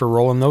everybody for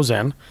rolling those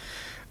in.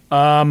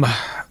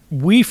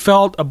 We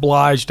felt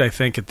obliged, I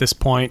think, at this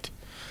point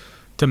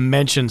to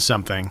mention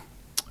something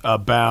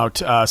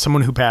about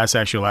someone who passed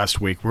actually last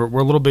week. We're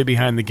a little bit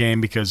behind the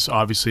game because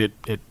obviously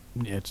it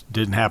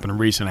didn't happen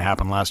recent. It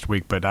happened last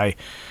week, but I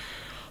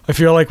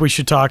feel like we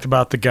should talk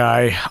about the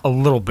guy a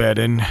little bit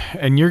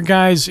and your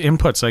guys'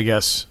 inputs, I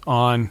guess,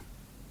 on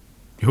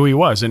who he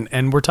was.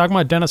 And we're talking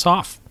about Dennis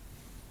Hof.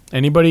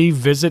 Anybody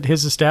visit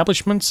his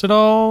establishments at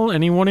all?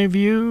 Any one of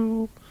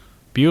you?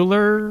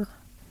 Bueller?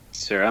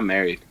 Sir, I'm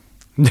married.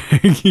 Yeah,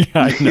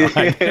 I know.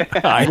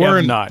 I weren't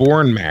am not.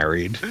 born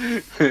married.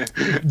 I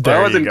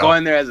wasn't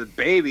going there as a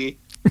baby.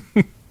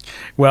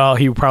 Well,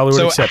 he probably would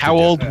So accept how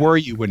old were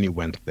you when you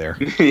went there?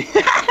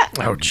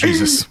 Oh,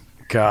 Jesus.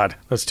 God,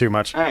 that's too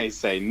much. I ain't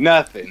say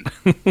nothing.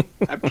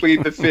 I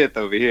plead the fifth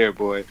over here,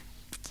 boy.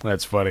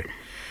 That's funny.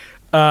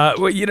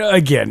 Well,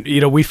 again,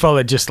 we felt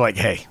it just like,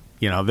 hey,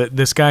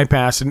 this guy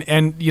passed.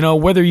 And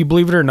whether you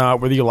believe it or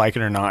not, whether you like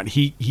it or not,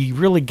 he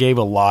really gave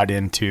a lot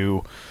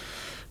into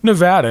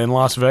Nevada and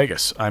Las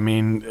Vegas. I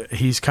mean,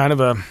 he's kind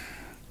of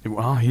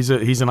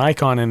he's an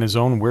icon in his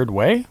own weird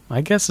way,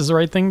 I guess is the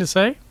right thing to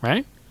say,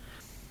 right?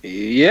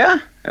 Yeah,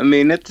 I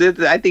mean, I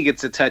think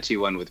it's a touchy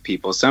one with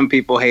people. Some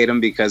people hate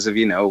him because of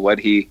what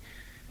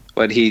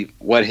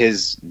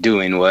his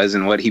doing was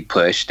and what he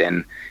pushed,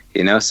 and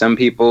some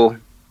people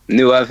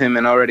knew of him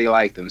and already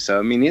liked him. So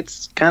I mean,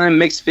 it's kind of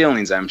mixed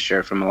feelings, I'm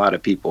sure, from a lot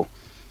of people.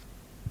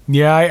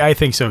 Yeah, I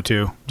think so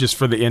too. Just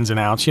for the ins and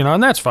outs,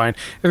 and that's fine.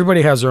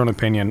 Everybody has their own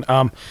opinion.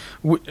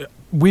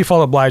 We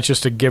felt obliged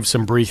just to give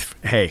some brief,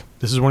 hey,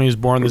 this is when he was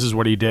born, this is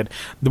what he did.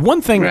 The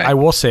one thing I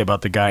will say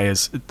about the guy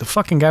is the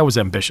fucking guy was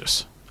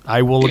ambitious.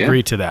 I will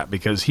agree to that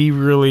because he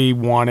really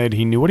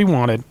he knew what he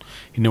wanted,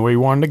 he knew where he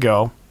wanted to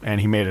go,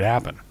 and he made it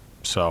happen.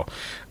 So,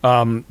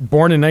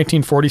 born in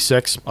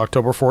 1946,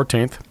 October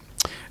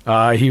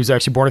 14th, he was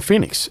actually born in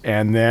Phoenix.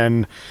 And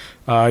then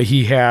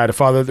he had a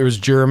father that was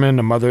German,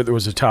 a mother that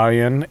was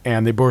Italian,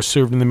 and they both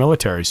served in the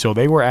military. So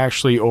they were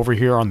actually over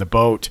here on the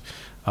boat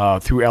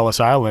through Ellis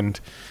Island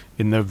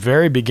in the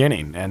very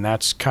beginning, and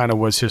that's kind of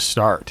was his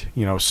start,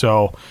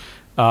 so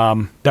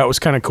that was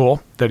kind of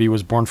cool that he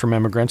was born from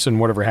immigrants and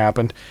whatever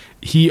happened.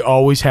 He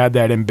always had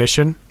that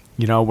ambition,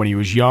 when he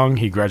was young,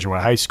 he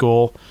graduated high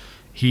school,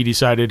 he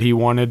decided he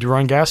wanted to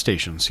run gas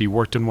stations. He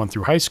worked in one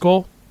through high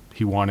school.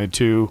 He wanted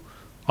to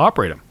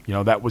operate them. You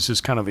know, that was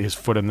his kind of his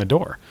foot in the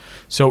door.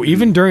 So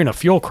even during a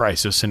fuel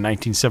crisis in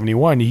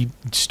 1971, he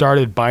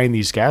started buying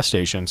these gas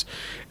stations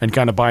and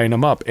kind of buying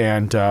them up.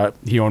 And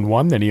he owned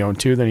one, then he owned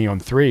two, then he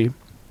owned three.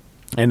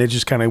 And it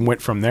just kind of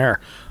went from there.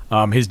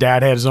 His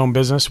dad had his own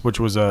business, which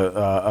was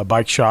a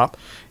bike shop.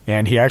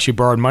 And he actually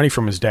borrowed money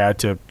from his dad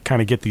to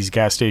kind of get these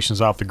gas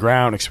stations off the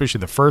ground, especially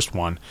the first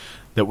one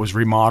that was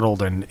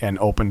remodeled and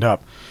opened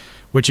up.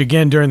 Which,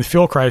 again, during the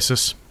fuel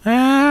crisis,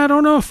 I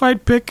don't know if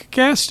I'd pick a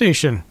gas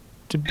station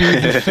to be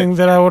the thing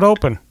that I would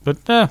open. But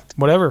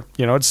whatever.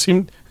 You know, it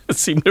seemed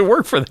to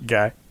work for the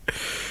guy.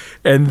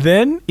 And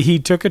then he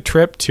took a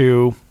trip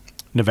to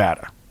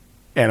Nevada.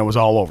 And it was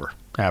all over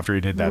after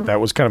he did that. That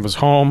was kind of his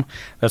home.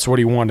 That's what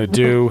he wanted to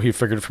do. He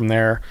figured from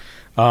there.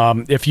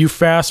 If you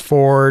fast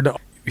forward,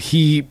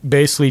 he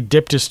basically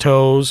dipped his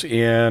toes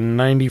in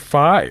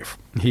 95.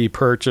 He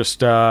purchased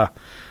the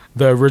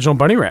original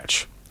Bunny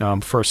Ranch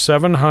for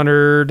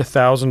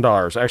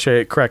 $700,000.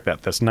 Actually, correct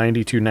that. That's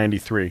 92,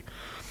 93.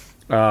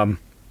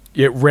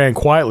 It ran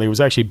quietly. It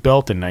was actually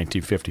built in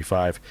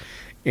 1955.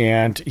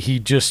 And he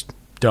just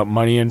dumped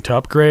money in to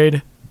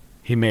upgrade.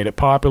 He made it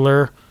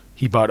popular.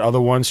 He bought other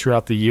ones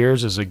throughout the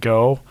years as a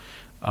go.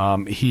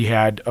 He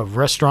had a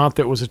restaurant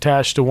that was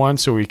attached to one,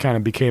 so he kind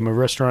of became a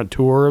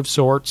restaurateur of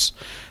sorts.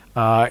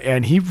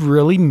 And he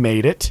really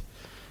made it.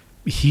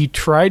 He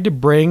tried to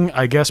bring,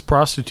 I guess,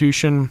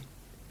 prostitution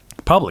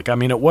public. I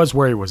mean, it was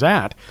where he was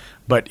at,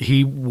 but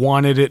he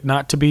wanted it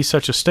not to be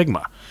such a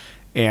stigma.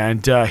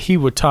 And he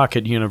would talk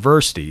at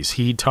universities.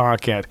 He'd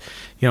talk at,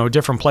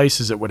 different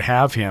places that would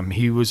have him.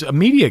 He was a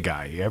media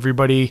guy.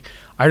 Everybody,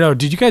 I don't know,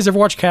 did you guys ever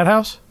watch Cat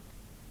House?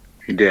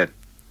 He did.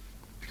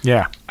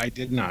 Yeah. I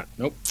did not.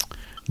 Nope.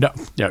 No.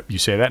 Yeah, you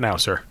say that now,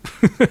 sir.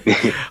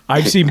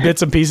 I've seen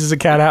bits and pieces of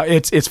Cat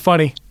House. It's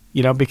funny,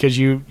 because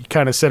you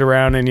kind of sit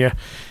around and you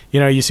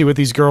see what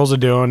these girls are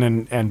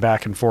doing and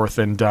back and forth,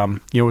 and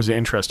it was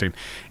interesting.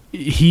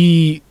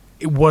 He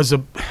was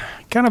a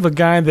kind of a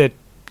guy that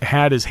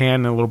had his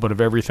hand in a little bit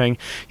of everything.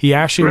 He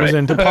actually was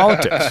into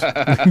politics.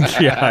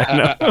 Yeah, I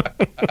know.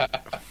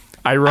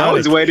 Ironic, I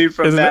was waiting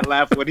for that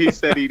laugh when he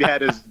said he had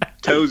his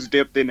toes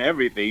dipped in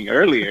everything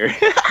earlier.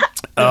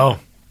 Oh,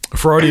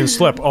 Freudian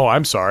slip. Oh,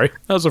 I'm sorry.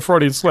 That was a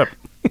Freudian slip.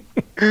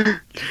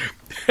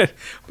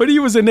 But he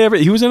was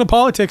into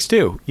politics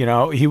too.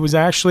 He was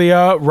actually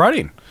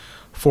running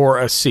for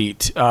a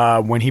seat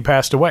when he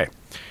passed away.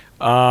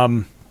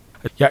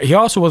 He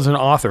also was an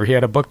author. He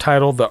had a book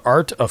titled The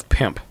Art of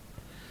Pimp,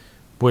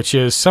 which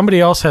is somebody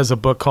else has a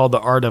book called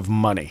The Art of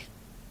Money,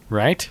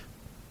 right?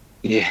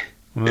 Yeah.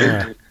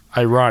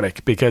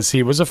 Ironic, because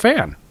he was a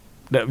fan,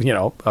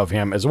 of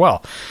him as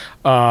well.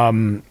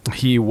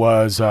 He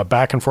was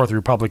back and forth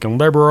Republican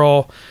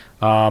liberal.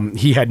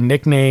 He had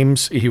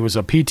nicknames. He was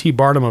a P.T.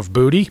 Barnum of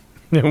Booty.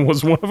 It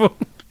was one of them,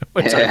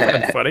 which I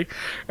find funny.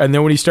 And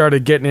then when he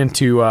started getting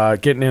into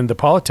the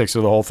politics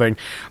of the whole thing,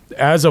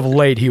 as of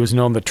late, he was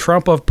known the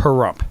Trump of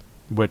Pahrump,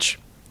 which,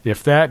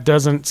 if that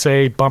doesn't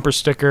say bumper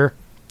sticker,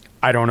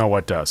 I don't know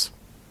what does,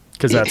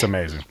 because that's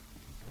amazing.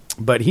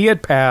 But he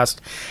had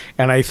passed,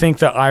 and I think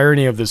the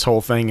irony of this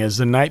whole thing is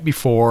the night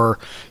before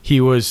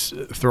he was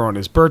throwing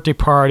his birthday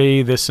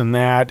party, this and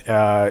that.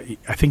 I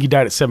think he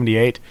died at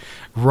 78.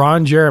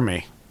 Ron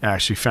Jeremy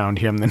actually found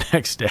him the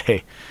next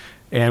day.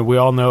 And we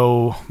all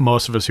know,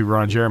 most of us, who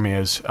Ron Jeremy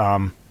is.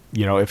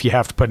 If you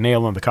have to put a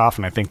nail in the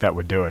coffin, I think that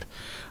would do it.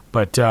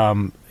 But,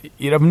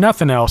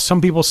 nothing else. Some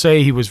people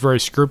say he was very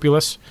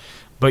scrupulous,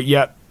 but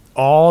yet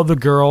all the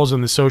girls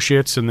and the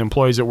associates and the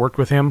employees that worked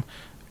with him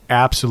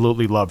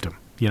absolutely loved him.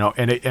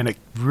 And it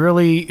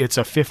really, it's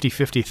a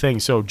 50-50 thing.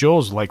 So,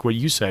 Jules, like what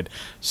you said,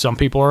 some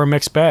people are a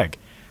mixed bag.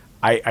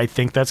 I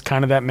think that's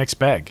kind of that mixed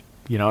bag.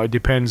 It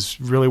depends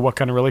really what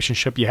kind of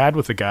relationship you had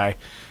with the guy.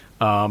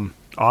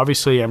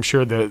 Obviously, I'm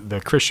sure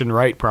the Christian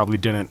right probably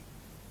didn't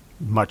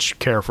much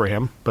care for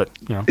him, but,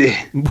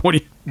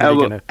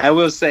 I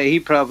will say he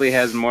probably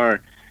has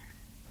more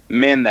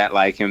men that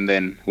like him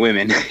than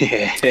women.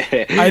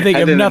 I think,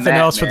 if nothing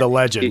else, for the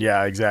legend.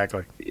 Yeah,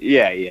 exactly.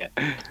 Yeah.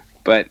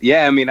 But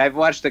yeah, I mean, I've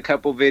watched a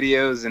couple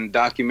videos and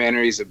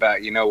documentaries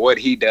about what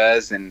he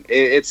does, and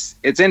it's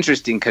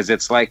interesting because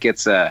it's like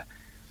it's a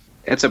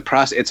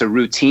process, it's a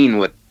routine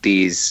with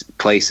these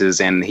places,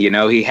 and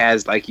he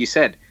has, like you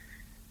said,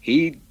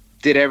 he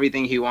did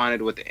everything he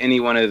wanted with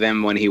any one of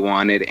them when he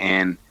wanted,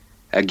 and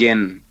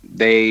again,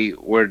 they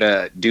were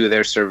to do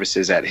their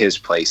services at his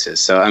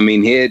places. So I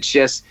mean,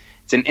 it's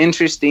an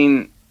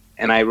interesting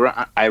and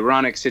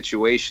ironic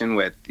situation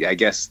with, I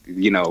guess,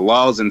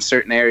 laws in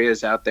certain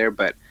areas out there,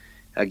 but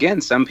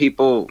again, some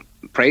people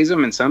praise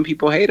him and some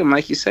people hate him,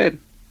 like you said.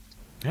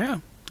 Yeah,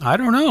 I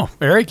don't know.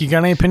 Eric, you got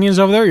any opinions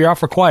over there? You're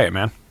awful quiet,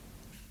 man.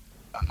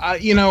 I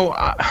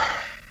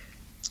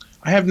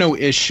have no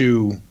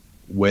issue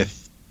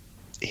with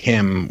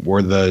him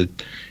or the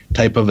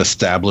type of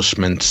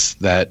establishments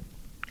that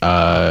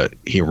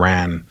he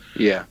ran.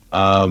 Yeah.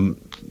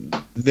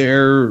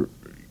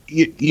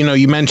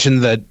 You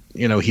mentioned that,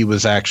 he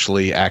was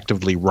actually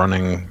actively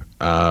running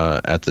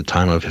at the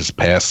time of his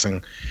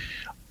passing.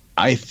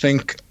 I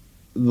think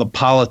the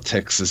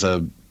politics is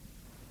a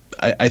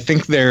I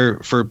think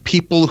for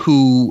people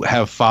who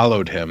have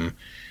followed him,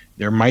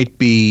 there might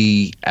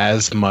be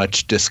as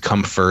much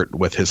discomfort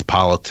with his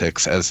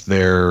politics as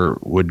there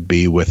would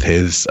be with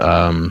his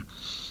type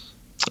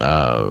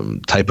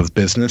of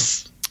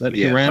business that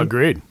he ran.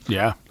 Agreed.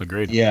 Yeah,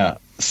 agreed. Yeah.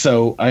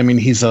 So I mean,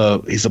 he's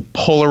a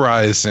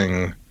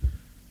polarizing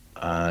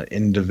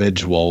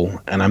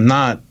individual, and I'm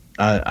not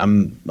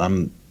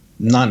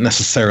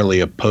necessarily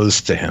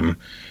opposed to him,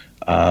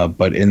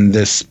 but in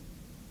this,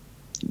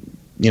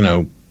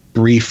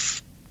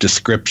 brief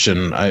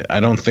description, I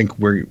don't think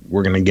we're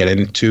going to get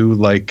into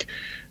like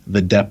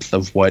the depth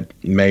of what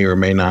may or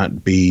may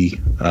not be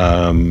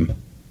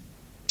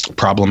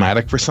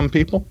problematic for some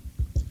people.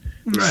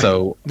 Right.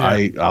 So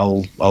yeah.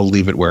 I'll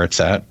leave it where it's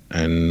at,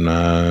 and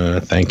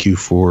thank you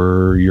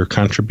for your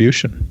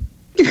contribution.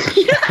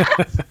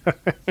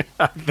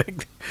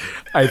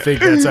 I think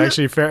that's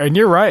actually fair, and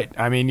you're right.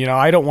 I mean,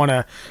 I don't want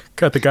to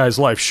cut the guy's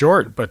life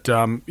short, but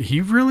he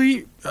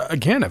really,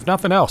 again, if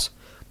nothing else,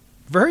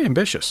 very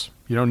ambitious.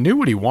 Knew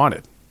what he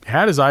wanted,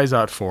 had his eyes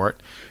out for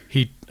it.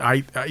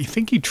 I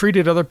think he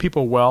treated other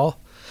people well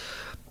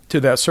to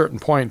that certain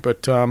point,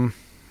 but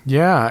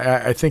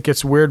yeah, I think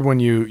it's weird when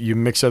you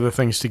mix other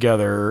things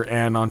together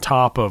and on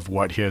top of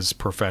what his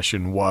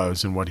profession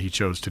was and what he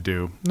chose to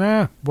do.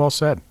 Well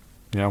said.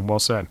 Well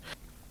said.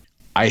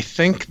 I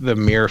think the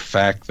mere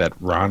fact that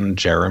Ron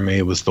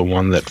Jeremy was the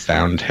one that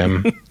found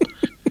him.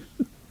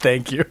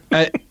 Thank you.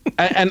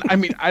 And I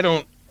mean, I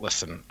don't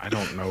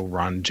know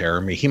Ron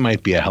Jeremy. He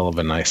might be a hell of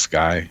a nice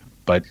guy,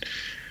 but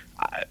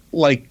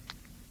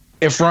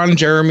if Ron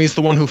Jeremy's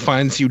the one who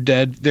finds you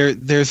dead,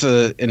 there's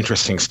a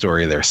interesting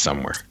story there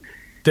somewhere.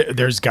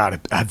 There's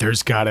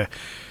gotta.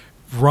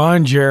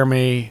 Ron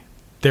Jeremy,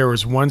 there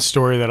was one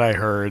story that I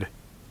heard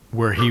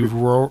where he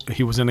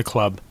was in a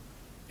club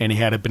and he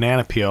had a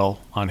banana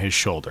peel on his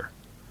shoulder.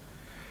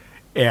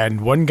 And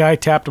one guy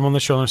tapped him on the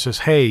shoulder and says,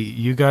 "Hey,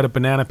 you got a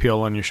banana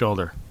peel on your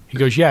shoulder." He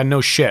goes, "Yeah, no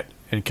shit,"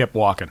 and kept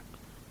walking.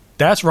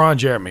 That's Ron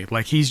Jeremy.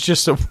 Like, he's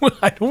just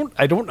I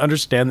don't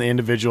understand the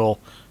individual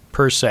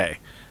per se,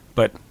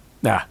 but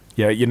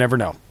you never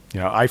know.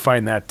 I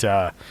find that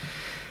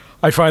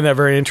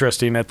very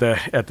interesting.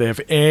 If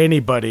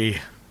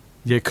anybody,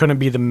 it couldn't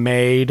be the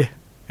maid,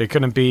 it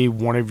couldn't be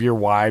one of your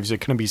wives, it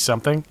couldn't be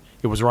something.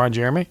 It was Ron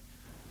Jeremy.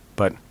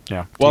 But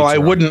yeah. Well, I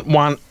wouldn't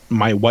want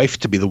my wife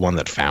to be the one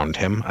that found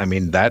him. I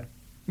mean, that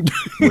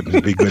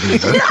wouldn't be good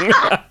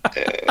either.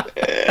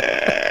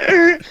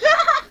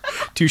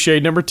 Touche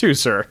number 2,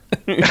 sir.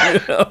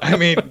 I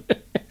mean,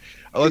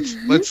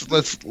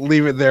 let's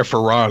leave it there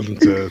for Ron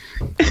to.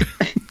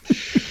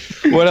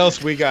 What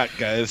else we got,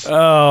 guys?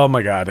 Oh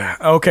my God.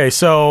 Okay,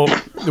 so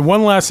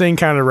one last thing,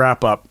 kind of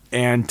wrap up,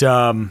 and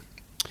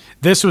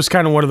this was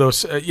kind of one of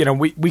those.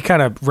 We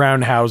kind of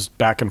roundhoused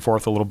back and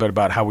forth a little bit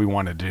about how we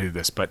wanted to do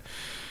this, but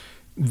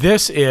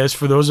this is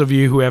for those of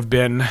you who have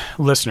been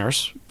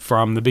listeners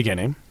from the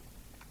beginning.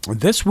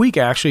 This week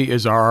actually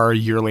is our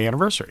yearly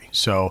anniversary.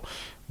 So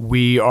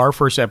our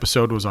first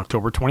episode was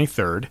October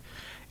 23rd.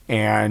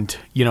 And,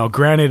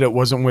 granted, it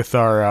wasn't with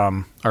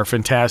our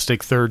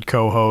fantastic third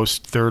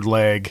co-host, third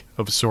leg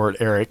of a sort,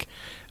 Eric,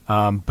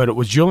 but it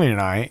was Julian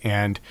and I,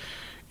 and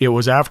it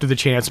was after the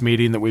chance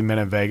meeting that we met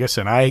in Vegas,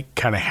 and I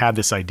kind of had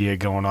this idea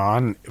going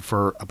on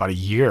for about a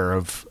year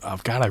of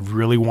God, I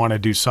really want to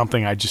do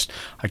something. I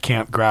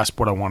can't grasp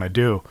what I want to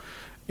do.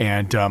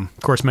 And, of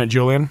course, met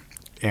Julian,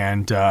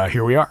 and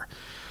here we are.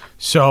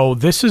 So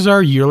this is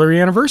our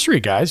yearly anniversary,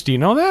 guys. Do you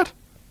know that?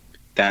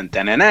 Dun,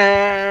 dun, dun,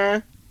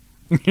 dun.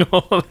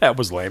 That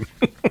was lame.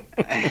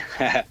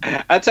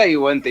 I'll tell you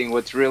one thing.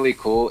 What's really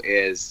cool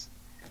is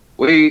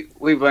we've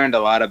learned a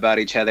lot about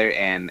each other,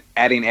 and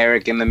adding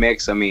Eric in the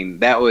mix. I mean,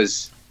 that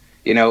was,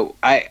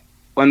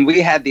 when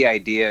we had the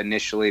idea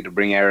initially to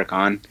bring Eric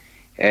on,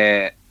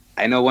 I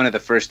know one of the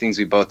first things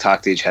we both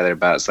talked to each other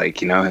about is like,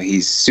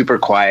 he's super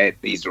quiet.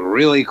 He's a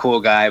really cool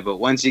guy, but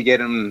once you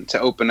get him to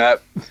open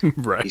up,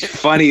 right. He's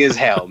funny as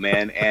hell,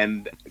 man.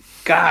 And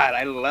God,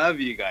 I love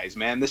you guys,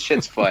 man. This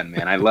shit's fun,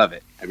 man. I love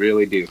it. I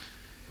really do.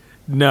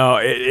 No,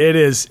 it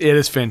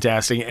is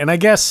fantastic. And I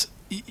guess,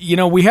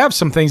 we have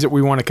some things that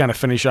we want to kind of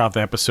finish off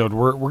the episode.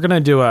 We're going to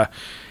do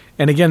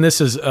and again,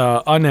 this is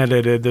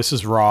unedited. This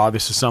is raw.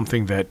 This is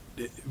something that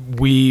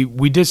we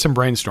did some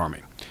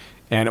brainstorming.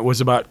 And it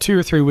was about 2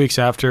 or 3 weeks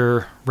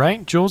after,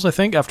 right, Jules, I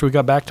think, after we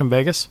got back to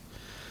Vegas?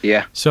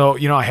 Yeah. So,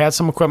 I had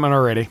some equipment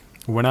already.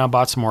 Went out and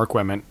bought some more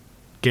equipment.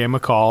 Gave him a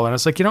call. And I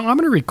was like, I'm going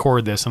to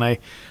record this. And I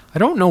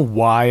don't know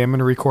why I'm going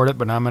to record it,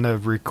 but I'm going to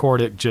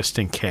record it just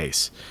in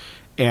case.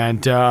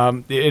 And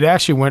it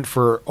actually went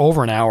for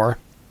over an hour.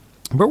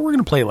 But we're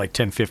going to play like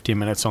 10, 15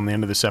 minutes on the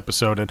end of this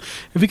episode. And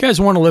if you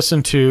guys want to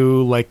listen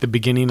to like the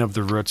beginning of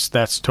the roots,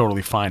 that's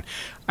totally fine.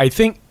 I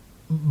think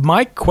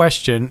my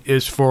question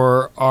is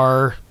for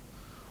our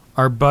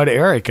bud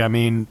Eric. I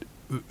mean,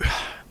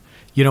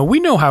 we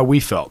know how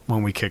we felt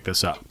when we kicked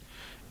this up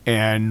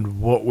and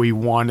what we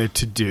wanted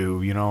to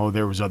do.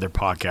 There was other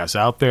podcasts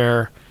out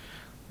there.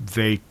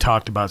 They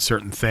talked about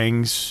certain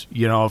things.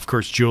 Of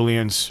course,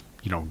 Julian's,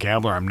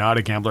 gambler. I'm not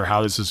a gambler.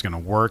 How this is going to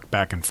work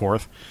back and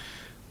forth.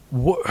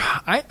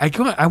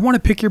 I want to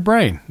pick your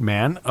brain,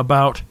 man,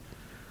 about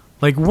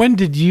like when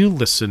did you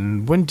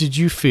listen? When did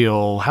you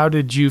feel? How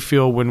did you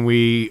feel when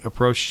we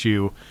approached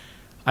you?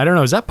 I don't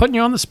know. Is that putting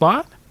you on the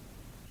spot?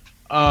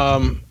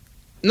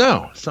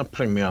 No, it's not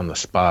putting me on the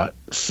spot.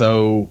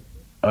 So,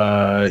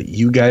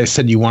 you guys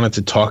said you wanted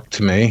to talk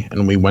to me,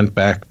 and we went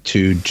back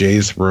to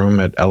Jay's room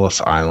at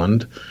Ellis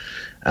Island,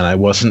 and I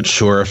wasn't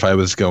sure if I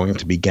was going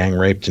to be gang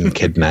raped and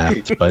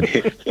kidnapped, but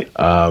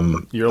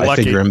You're I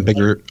lucky. figure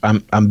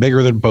I'm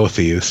bigger than both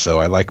of you, so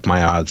I like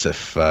my odds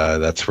if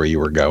that's where you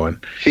were going.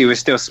 He was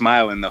still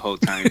smiling the whole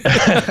time.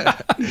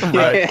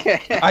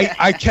 Right.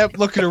 I kept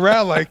looking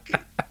around like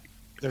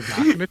they're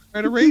not going to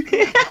try to rape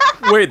me.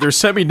 Wait, they're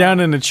set me down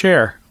in a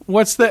chair.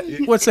 What's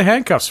the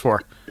handcuffs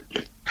for?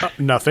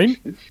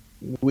 Nothing.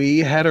 We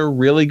had a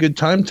really good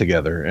time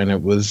together, and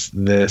it was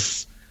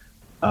this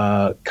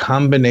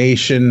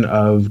combination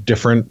of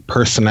different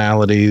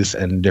personalities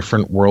and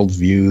different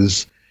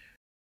worldviews.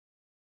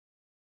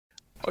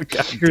 Oh,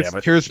 God damn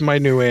it. Here's my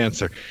new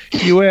answer.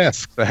 You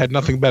asked. I had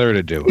nothing better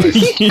to do.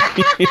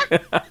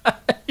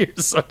 You're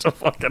such a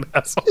fucking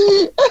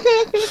asshole.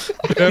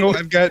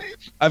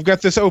 I've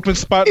got this open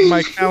spot in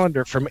my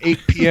calendar from 8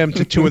 p.m.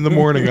 to 2 in the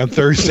morning on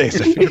Thursdays.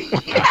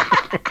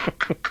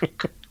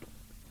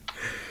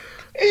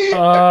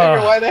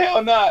 Why the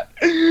hell not?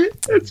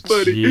 That's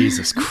funny.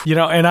 Jesus Christ.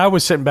 And I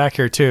was sitting back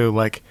here too,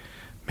 like,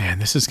 man,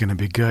 this is going to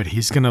be good.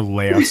 He's going to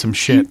lay out some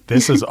shit.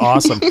 This is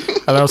awesome.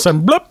 And all of a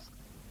sudden, bloop,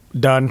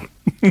 done.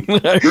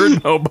 I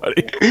heard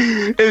nobody.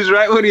 It was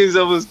right when he was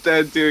almost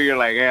done too. You're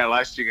like, "Hey, I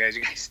lost you guys.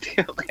 You guys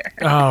still there?"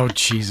 Oh,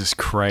 Jesus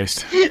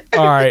Christ.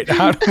 All right,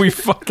 how do we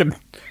fuck?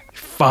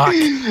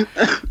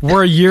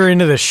 We're a year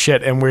into this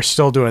shit and we're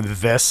still doing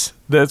this?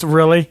 That's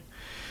really?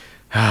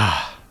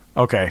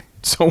 Okay,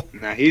 so.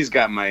 Now he's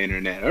got my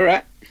internet. All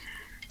right.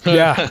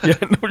 Yeah,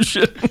 no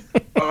shit.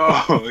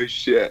 Oh,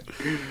 shit.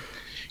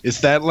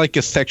 Is that like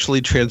a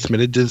sexually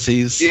transmitted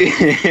disease?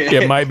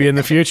 It might be in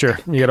the future.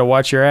 You got to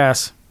watch your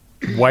ass.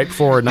 Wipe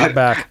forward, not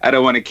back. I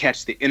don't want to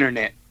catch the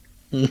internet.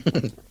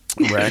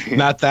 Right.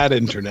 Not that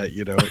internet,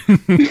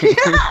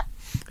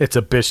 It's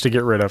a bitch to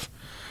get rid of.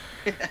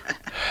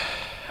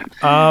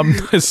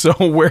 So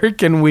where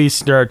can we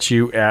start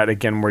you at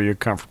again where you're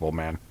comfortable,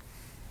 man?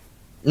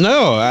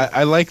 No,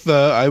 I like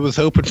I was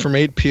open from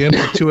 8 p.m.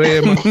 to 2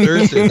 a.m. on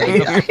Thursday.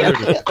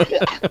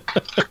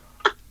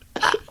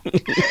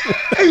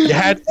 You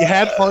had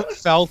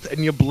heartfelt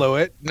and you blew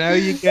it. Now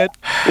you get.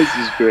 This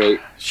is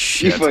great.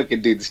 Shit. You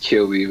fucking dudes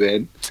kill me,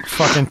 man.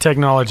 Fucking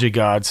technology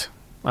gods.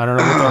 I don't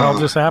know what the hell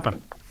just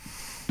happened.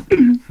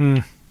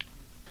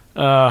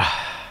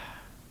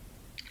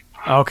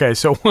 Okay,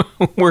 so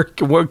what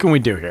can we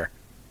do here?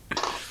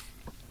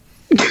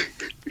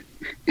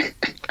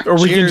 Or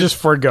we can just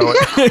forego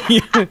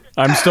it.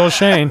 I'm still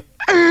Shane.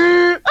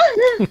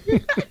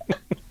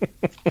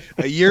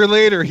 A year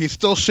later, he's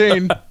still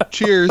Shane.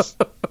 Cheers.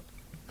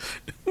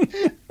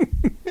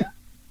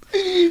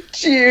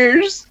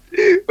 Cheers.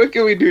 What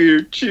can we do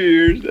here?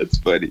 Cheers. That's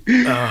funny.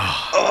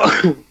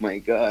 Oh my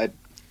God.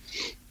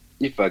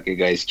 You fucking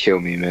guys kill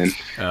me, man.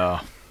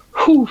 Oh.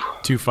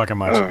 Too fucking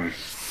much.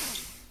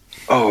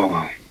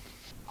 Oh.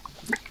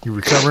 You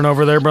recovering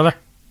over there, brother?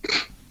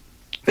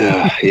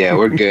 Yeah,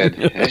 we're good.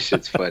 That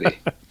shit's funny.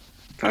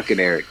 Fucking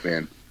Eric,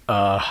 man.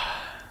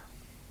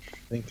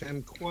 Think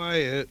I'm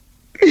quiet.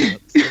 Not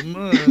so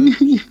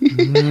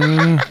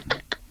much.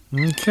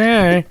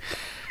 Okay.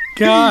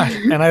 God.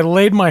 And I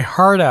laid my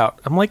heart out.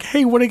 I'm like,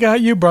 hey, what do you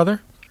got you,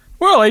 brother?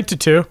 Well, 8 to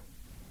 2.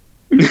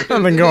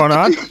 Nothing going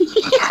on.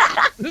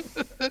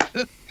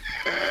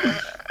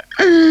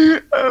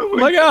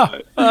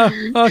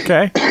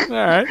 Okay. All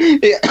right.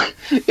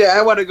 Yeah,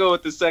 I want to go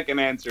with the second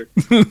answer.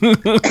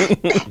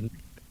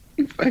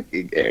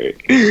 Fucking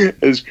Eric.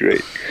 That's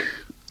great.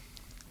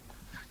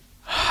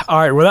 All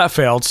right, well, that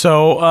failed.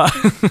 So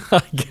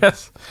I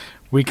guess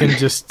we can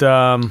just...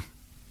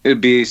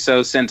 It'd be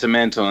so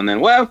sentimental, and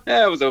then,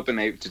 I was open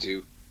 8 to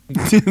 2.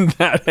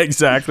 That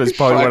exactly is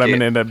probably Fuck what I'm it. going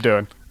to end up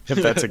doing, if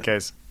that's the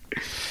case.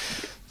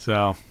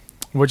 So,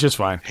 which is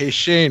fine. Hey,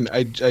 Shane,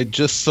 I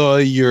just saw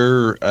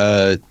your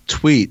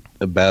tweet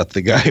about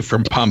the guy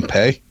from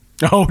Pompeii.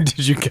 Oh,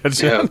 did you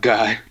catch it? Oh,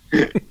 God.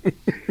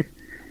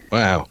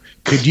 Wow.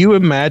 Could you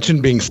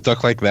imagine being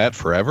stuck like that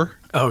forever?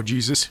 Oh,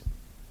 Jesus.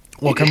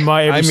 Welcome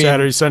by every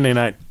Saturday, Sunday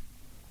night.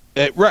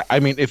 Right. I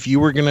mean, if you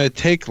were going to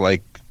take,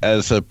 like,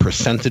 as a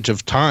percentage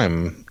of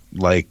time,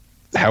 like,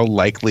 how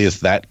likely is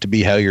that to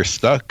be how you're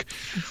stuck?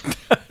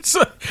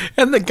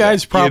 And the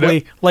guy's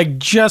probably, like,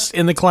 just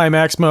in the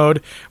climax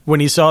mode when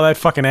he saw that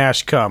fucking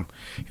ash come.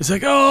 He's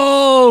like,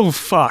 oh,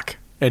 fuck.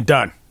 And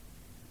done.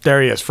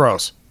 There he is,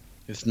 froze.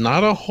 It's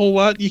not a whole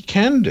lot you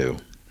can do.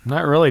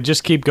 Not really.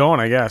 Just keep going,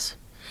 I guess.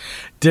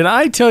 Did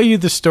I tell you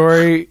the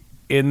story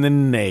in the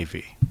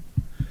Navy?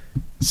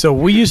 So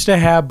we used to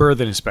have berth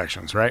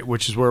inspections, right?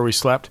 Which is where we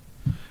slept.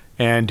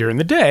 And during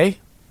the day,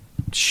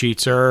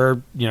 sheets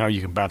are,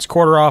 you can bounce a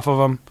quarter off of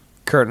them.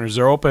 Curtains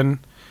are open.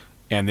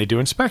 And they do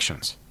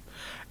inspections.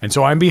 And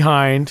so I'm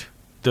behind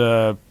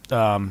the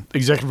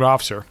executive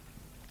officer.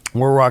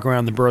 We're walking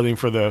around the berthing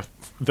for the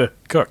the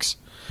cooks.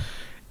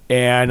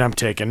 And I'm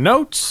taking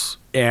notes,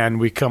 and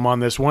we come on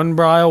this one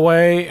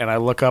aisleway, and I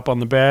look up on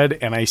the bed,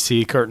 and I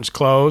see curtains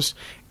closed,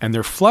 and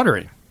they're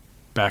fluttering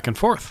back and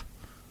forth.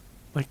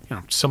 Like,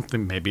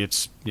 something, maybe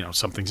it's,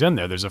 something's in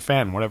there. There's a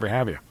fan, whatever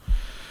have you.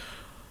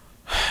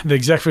 The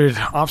executive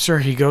officer,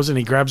 he goes and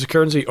he grabs the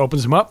curtains, he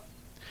opens them up,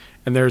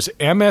 and there's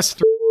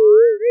MS3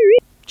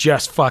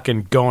 just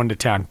fucking going to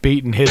town,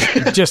 beating his,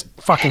 just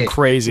fucking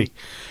crazy.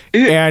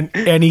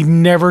 And he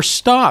never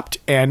stopped.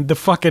 And the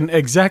fucking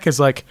exec is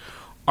like,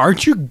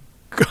 aren't you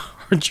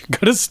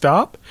gonna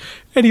stop?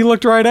 And he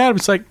looked right at him.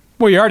 It's like,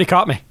 well, you already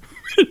caught me.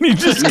 And he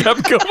just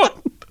kept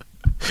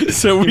going.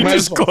 So we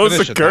just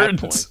closed the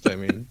curtains. I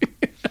mean,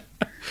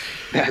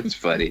 That's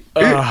funny.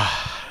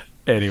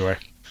 Anyway,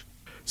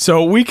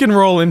 so we can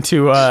roll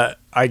into,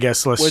 I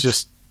guess,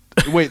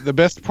 Wait, the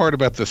best part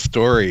about the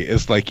story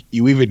is, like,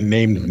 you even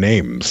named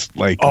names.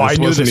 Like, I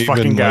knew this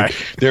fucking guy.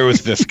 Like, there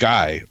was this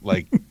guy.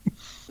 Like,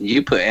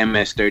 You put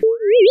MS-13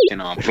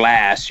 on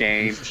blast,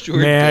 Shane.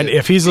 Man,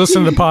 if he's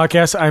listening to the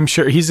podcast, I'm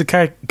sure he's the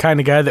kind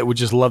of guy that would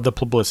just love the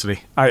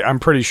publicity. I'm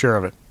pretty sure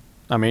of it.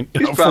 I mean,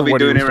 He's for probably what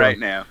he doing was it doing. right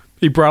now.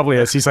 He probably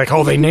is. He's like,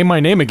 oh, they named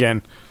my name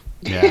again.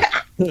 Yeah.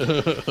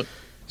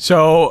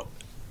 So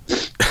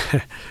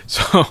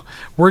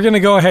we're going to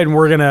go ahead and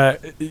we're going to...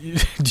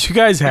 Do you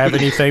guys have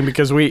anything?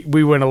 Because we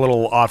went a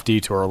little off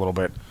detour a little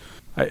bit,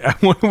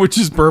 which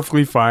is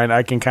perfectly fine.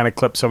 I can kind of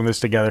clip some of this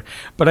together.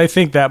 But I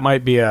think that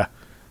might be a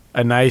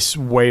nice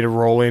way to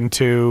roll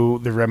into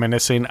the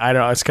reminiscing. I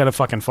don't know. It's kind of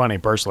fucking funny,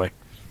 personally.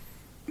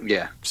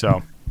 Yeah.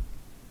 So,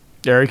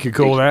 Eric, you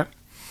cool with that?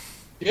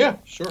 yeah,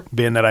 sure.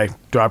 Being that I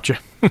dropped you.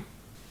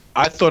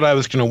 I thought I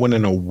was going to win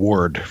an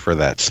award for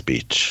that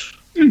speech.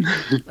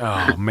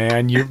 Oh,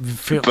 man. You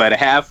feel... But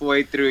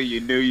halfway through, you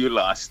knew you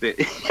lost it.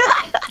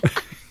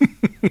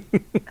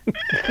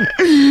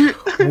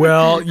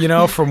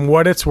 Well, from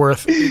what it's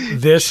worth,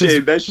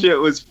 That shit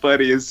was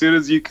funny. As soon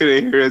as you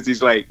couldn't hear us,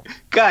 he's like,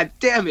 God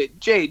damn it,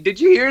 Jay, did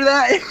you hear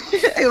that?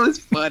 It was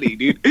funny,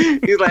 dude.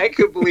 He's like, I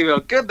couldn't believe how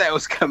good that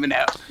was coming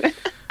out.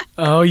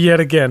 Oh, yet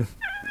again.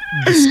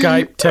 The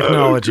Skype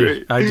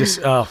technology. great.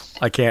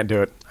 I can't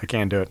do it. I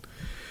can't do it.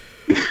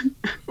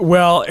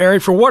 Well,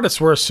 Eric, for what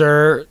it's worth,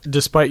 sir,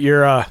 despite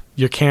your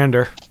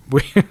candor,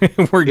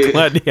 we're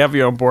glad to have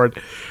you on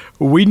board.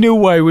 We knew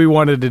why we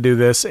wanted to do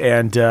this,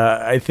 and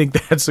I think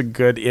that's a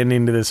good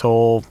ending to this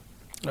whole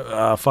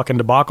fucking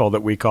debacle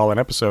that we call an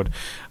episode.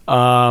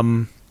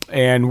 And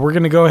we're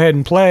going to go ahead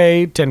and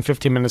play 10,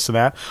 15 minutes of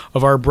that,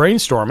 of our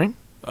brainstorming.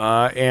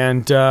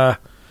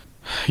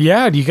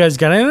 Yeah, do you guys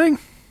got anything?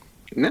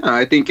 No,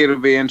 I think it'll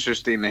be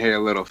interesting to hear a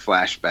little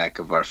flashback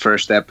of our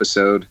first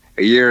episode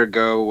a year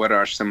ago, what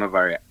some of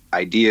our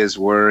ideas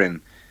were, and,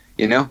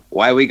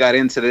 why we got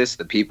into this,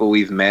 the people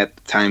we've met,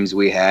 the times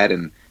we had,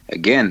 and,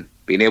 again,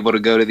 being able to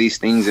go to these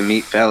things and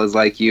meet fellas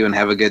like you and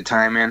have a good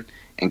time, man,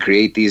 and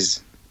create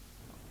these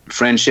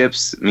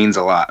friendships means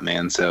a lot,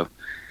 man. So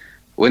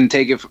wouldn't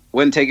take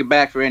it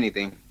back for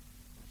anything.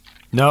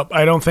 Nope,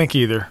 I don't think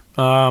either.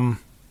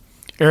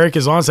 Eric,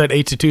 as long as that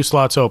 8 to 2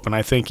 slot's open,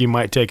 I think you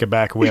might take it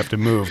back. We have to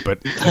move, but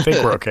I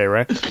think we're okay,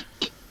 right?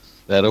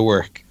 That'll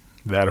work.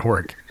 That'll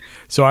work.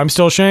 So I'm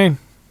still Shane.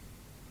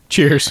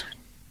 Cheers.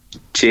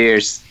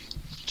 Cheers.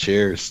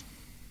 Cheers.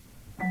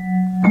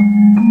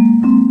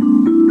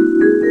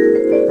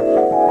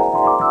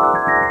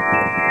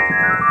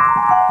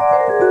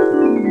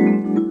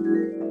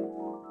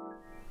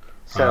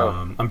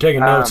 So I'm taking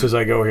notes as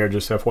I go here,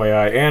 just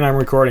FYI, and I'm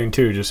recording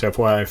too, just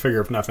FYI. I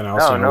figure if nothing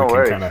else, Oh, no we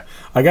worries. can kind of.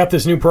 I got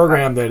this new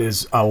program that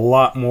is a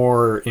lot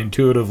more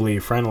intuitively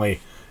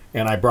friendly,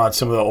 and I brought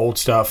some of the old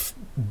stuff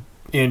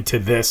into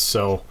this.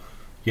 So,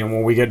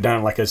 when we get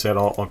done, like I said,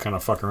 I'll kind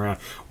of fuck around.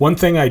 One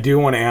thing I do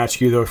want to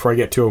ask you though, before I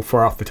get too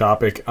far off the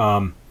topic,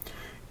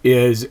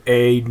 is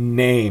a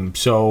name.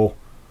 So,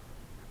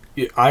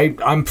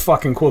 I'm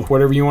fucking cool with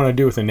whatever you want to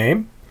do with a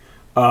name,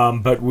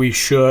 but we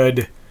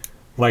should.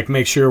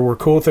 Make sure we're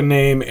cool with the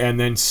name, and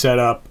then set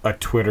up a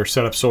Twitter,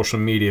 set up social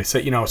media,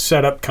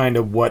 set up kind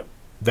of what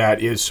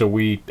that is, so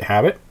we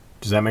have it.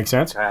 Does that make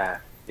sense?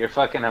 You're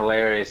fucking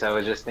hilarious. I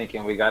was just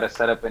thinking we got to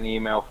set up an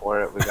email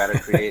for it. We got to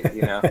create,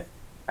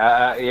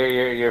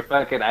 you're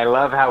fucking. I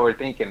love how we're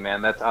thinking,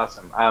 man. That's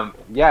awesome. And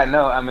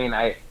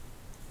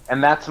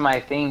that's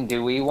my thing.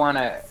 Do we want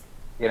to?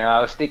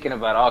 I was thinking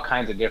about all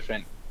kinds of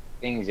different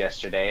things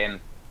yesterday, and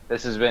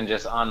this has been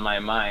just on my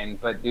mind.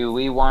 But do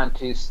we want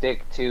to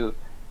stick to?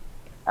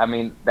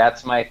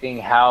 That's my thing.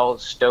 How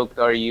stoked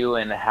are you,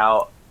 and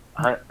how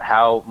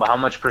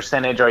much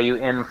percentage are you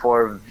in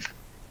for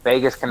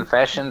Vegas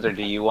Confessions, or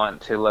do you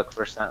want to look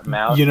for something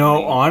else?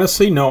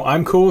 Honestly, no,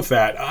 I'm cool with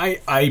that.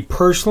 I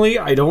personally,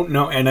 I don't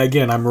know, and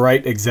again, I'm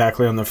right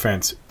exactly on the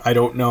fence. I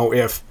don't know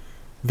if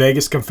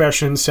Vegas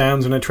Confessions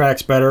sounds and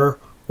attracts better,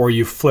 or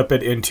you flip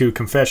it into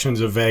Confessions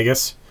of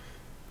Vegas.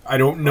 I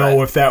don't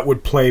know if that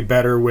would play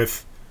better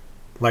with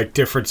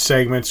different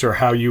segments or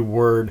how you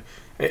word.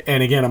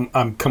 And again,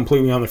 I'm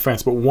completely on the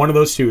fence, but one of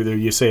those two, either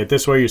you say it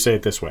this way, or you say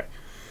it this way.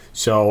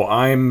 So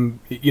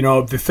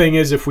the thing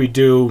is, if we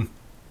do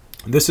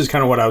This is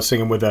kind of what I was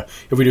thinking with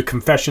if we do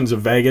Confessions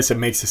of Vegas, it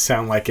makes it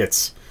sound like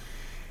it's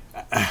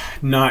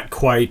not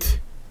quite.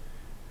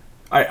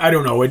 I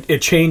don't know.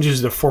 It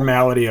changes the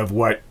formality of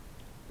what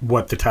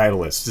the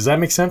title is. Does that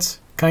make sense?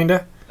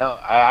 Kinda. No,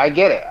 I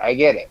get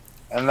it,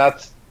 and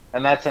that's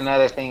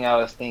another thing I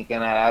was thinking.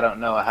 I don't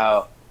know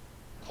how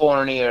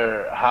corny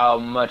or how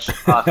much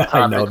off topic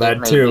I know that it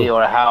may too. be,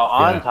 or how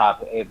on Yeah.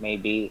 topic it may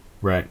be.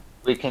 Right.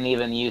 We can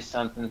even use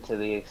something to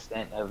the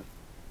extent of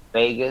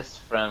Vegas,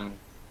 from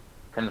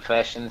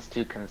confessions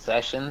to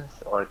concessions,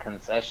 or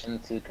concession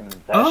to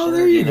confession. Oh,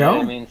 there you know go.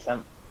 what I mean,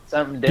 something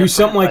different. Do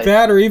something like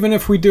that, or even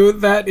if we do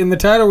that in the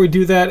title, we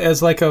do that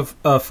as like a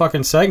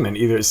fucking segment.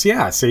 Either see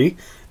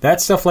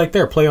that stuff like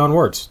there, play on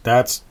words.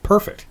 That's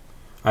perfect.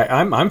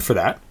 I'm for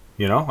that.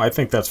 You know, I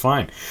think that's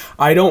fine.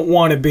 I don't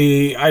want it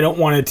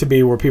to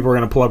be where people are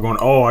going to pull up going,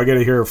 oh, I got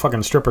to hear a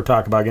fucking stripper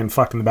talk about getting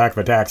fucked in the back of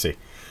a taxi.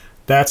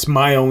 That's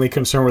my only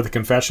concern with the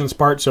confessions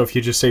part. So if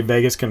you just say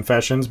Vegas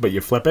Confessions, but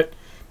you flip it,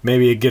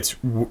 maybe it gets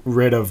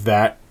rid of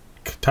that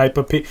type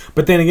of people.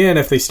 But then again,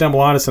 if they stumble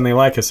on us and they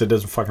like us, it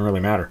doesn't fucking really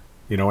matter.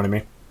 You know what I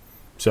mean?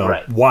 So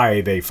Right.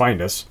 why they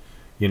find us,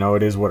 you know,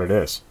 it is what it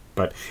is.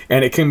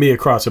 And it can be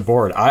across the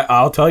board.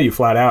 I'll tell you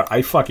flat out,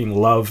 I fucking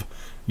love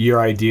your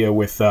idea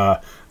with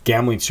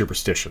gambling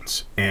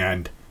superstitions.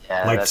 And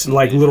that's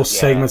like little yeah.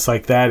 segments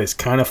like that is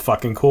kind of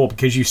fucking cool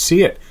because you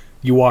see it.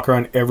 You walk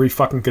around every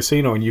fucking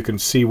casino and you can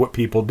see what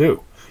people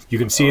do. You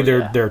can see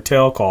their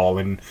tail call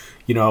and,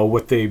 you know,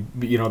 what they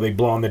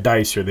blow on the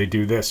dice or they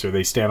do this or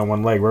they stand on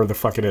one leg, wherever the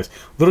fuck it is.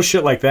 Little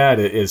shit like that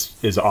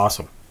is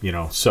awesome, you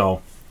know.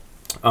 So,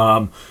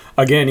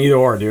 again, either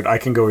or, dude. I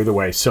can go either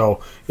way.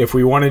 So if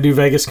we want to do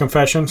Vegas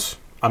Confessions,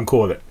 I'm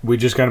cool with it. We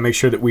just got to make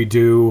sure that we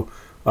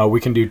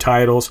can do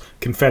titles.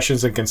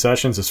 Confessions and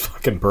Concessions is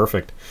fucking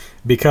perfect.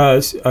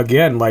 Because,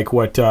 again, like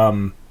what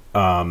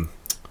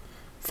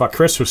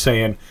Chris was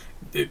saying,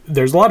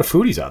 there's a lot of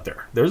foodies out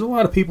there. There's a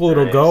lot of people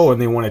that'll go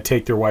and they want to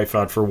take their wife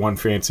out for one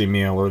fancy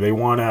meal, or they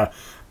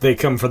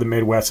come from the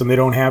Midwest and they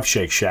don't have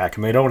Shake Shack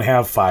and they don't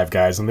have Five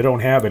Guys and they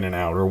don't have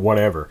In-N-Out or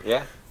whatever.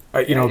 Yeah.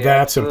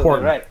 That's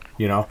important. Right.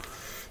 You know,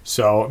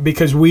 so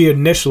because we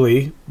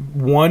initially,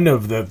 one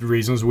of the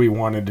reasons we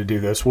wanted to do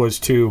this was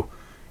to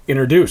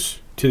introduce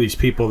to these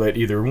people that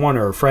either one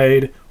are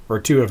afraid or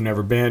two have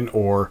never been,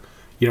 or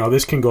you know,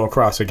 this can go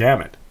across a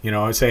gamut. You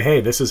know, and say,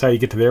 hey, this is how you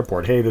get to the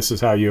airport. Hey, this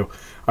is how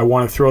I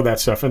want to throw that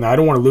stuff in. I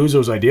don't want to lose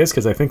those ideas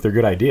because I think they're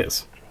good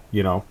ideas.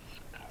 You know,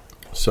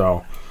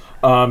 so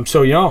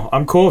you know,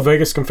 I'm cool with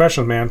Vegas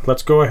Confessions, man.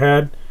 Let's go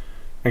ahead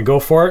and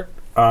go for it.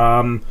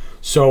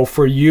 So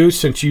for you,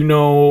 since you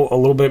know a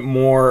little bit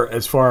more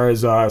as far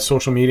as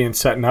social media and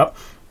setting up,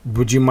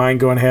 would you mind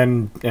going ahead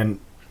and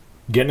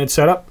getting it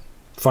set up?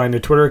 Find a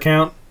Twitter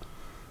account,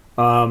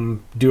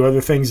 do other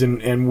things,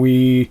 and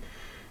we'll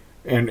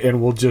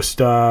just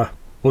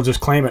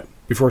claim it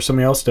before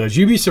somebody else does.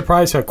 You'd be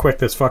surprised how quick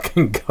this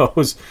fucking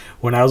goes.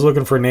 When I was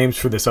looking for names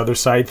for this other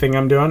side thing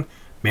I'm doing,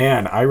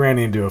 man, I ran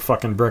into a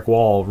fucking brick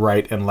wall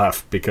right and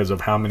left because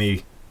of how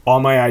many. All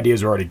my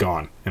ideas are already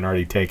gone and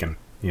already taken.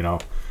 You know,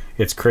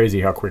 it's crazy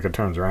how quick it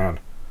turns around.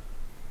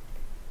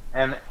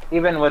 And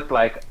even with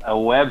like a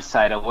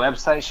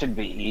website should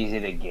be easy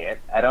to get.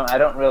 I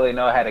don't really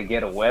know how to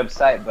get a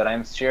website, but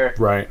I'm sure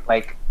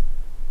like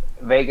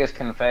Vegas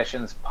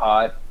Confessions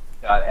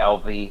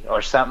Pod.lv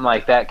or something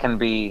like that can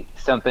be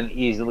something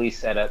easily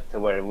set up to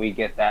where we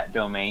get that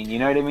domain. You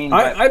know what I mean?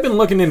 I've been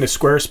looking into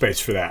Squarespace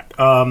for that.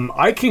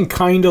 I can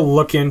kind of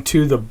look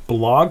into the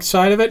blog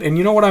side of it, and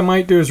you know what I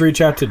might do is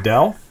reach out to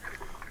Dell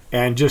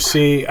and just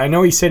see. I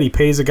know he said he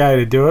pays a guy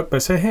to do it,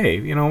 but say, hey,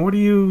 you know, what do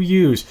you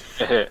use?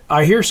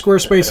 I hear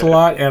Squarespace a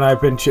lot, and I've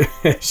been.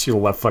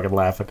 She'll left fucking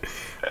laughing.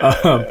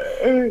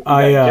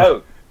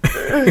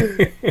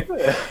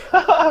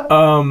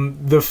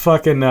 The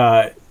fucking.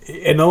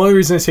 And the only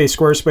reason I say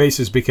Squarespace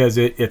is because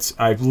it's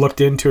I've looked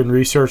into and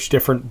researched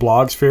different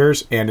blog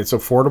spheres, and it's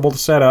affordable to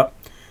set up.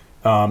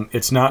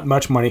 It's not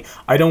much money.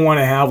 I don't want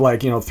to have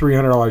like, you know,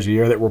 $300 a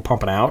year that we're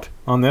pumping out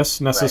on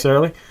this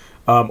necessarily.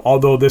 Right.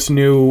 Although this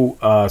new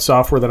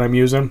software that I'm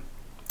using,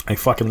 I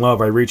fucking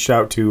love. I reached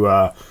out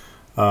to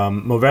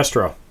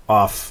Movestro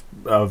off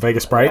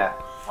Vegas Bright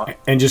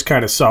and just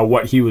kind of saw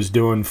what he was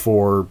doing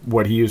for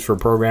what he used for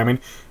programming.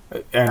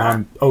 And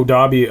I'm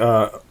Adobe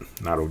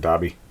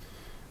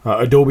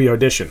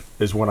Audition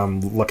is what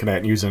I'm looking at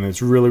and using.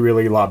 It's really,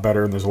 really a lot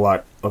better, and there's a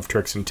lot of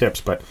tricks and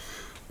tips. But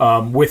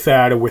with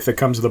that, with it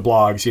comes to the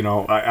blogs, you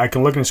know, I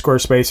can look in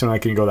Squarespace and I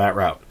can go that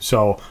route.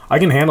 So I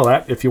can handle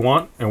that if you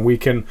want, and we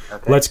can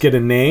let's get a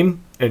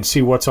name and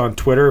see what's on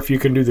Twitter. If you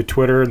can do the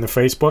Twitter and the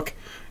Facebook,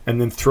 and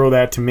then throw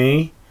that to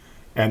me,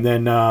 and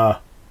then I'll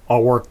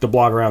work the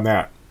blog around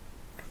that.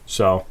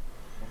 So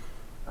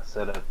I'll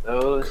set up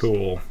those.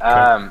 Cool.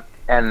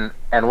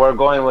 And we're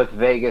going with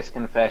Vegas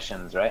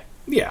Confessions, right?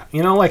 Yeah,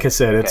 you know, like I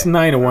said, it's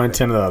 9 to 1,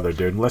 10 to the other,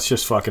 dude. Let's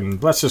just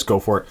go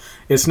for it.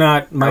 It's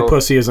not, my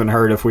pussy isn't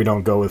hurt if we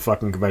don't go with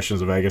fucking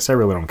Confessions of Vegas. I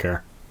really don't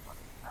care.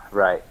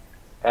 Right.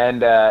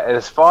 And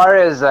as far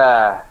as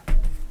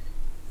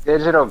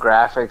digital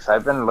graphics,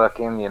 I've been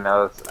looking,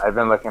 I've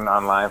been looking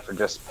online for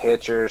just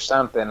pictures,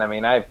 something. I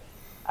mean,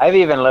 I've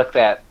even looked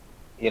at,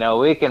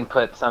 we can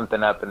put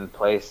something up in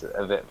place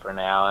of it for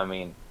now. I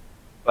mean,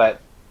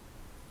 but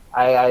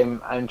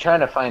I'm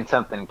trying to find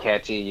something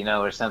catchy,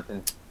 or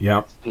something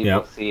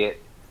people see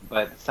it,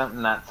 but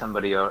something not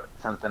somebody or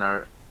something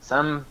or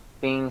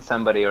something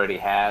somebody already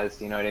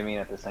has. You know what I mean?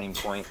 At the same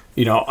point.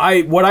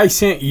 What I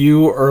sent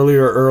you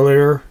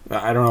earlier.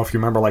 I don't know if you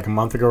remember, like a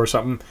month ago or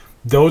something.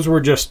 Those were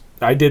just,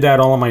 I did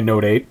that all on my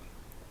Note 8,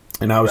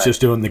 and I was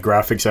just doing the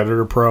Graphics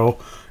Editor Pro,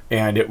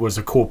 and it was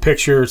a cool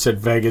picture. It said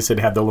Vegas. It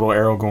had the little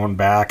arrow going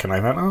back, and I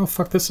thought, oh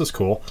fuck, this is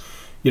cool.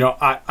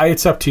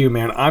 It's up to you,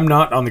 man. I'm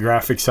not on the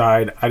graphics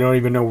side. I don't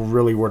even know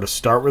really where to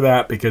start with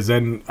that, because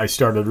then I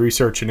started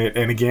researching it.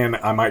 And again,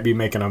 I might be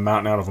making a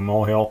mountain out of a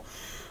molehill.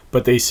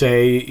 But they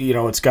say,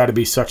 it's got to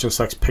be such and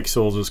such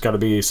pixels. It's got to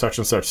be such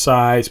and such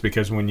size,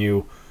 because when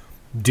you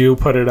do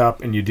put it up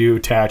and you do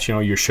attach,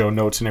 your show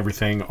notes and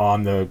everything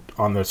on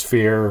the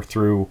sphere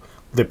through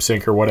lip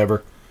sync or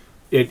whatever,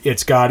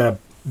 it's got to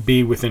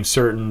be within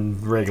certain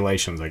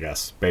regulations, I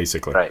guess,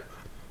 basically. Right.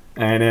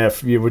 And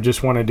if you would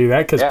just want to do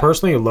that, because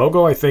personally, a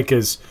logo, I think,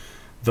 is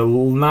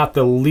not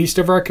the least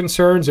of our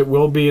concerns. It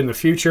will be in the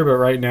future, but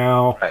right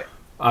now,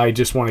 I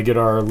just want to get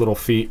our little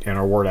feet and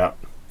our word out,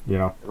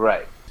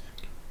 Right.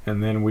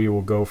 And then we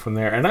will go from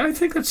there. And I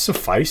think that's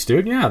suffice,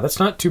 dude. Yeah, that's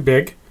not too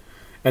big.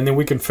 And then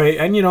we can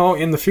and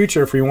in the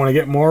future, if we want to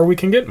get more, we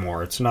can get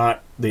more. It's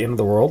not the end of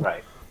the world.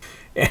 Right.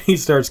 And he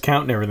starts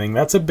counting everything.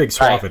 That's a big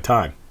swath of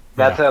time.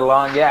 That's a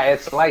long,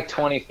 it's like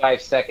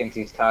 25 seconds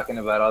he's talking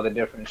about all the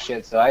different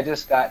shit. So I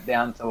just got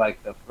down to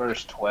like the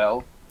first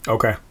 12.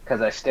 Okay.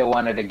 Because I still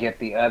wanted to get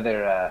the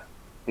other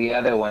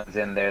ones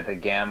in there, the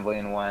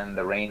gambling one,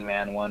 the Rain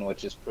Man one,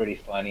 which is pretty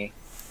funny.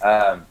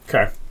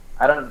 Okay.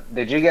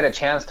 Did you get a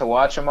chance to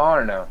watch them all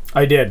or no?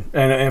 I did.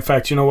 And in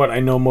fact, you know what? I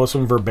know most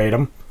of them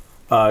verbatim.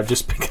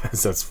 Just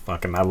because that's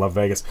fucking, I love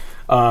Vegas.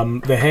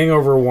 The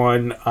Hangover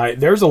one,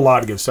 there's a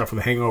lot of good stuff with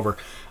The Hangover.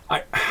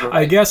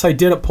 I guess I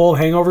didn't pull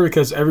Hangover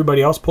because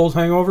everybody else pulls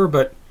Hangover,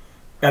 but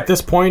at this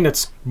point,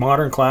 it's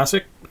modern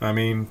classic. I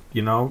mean,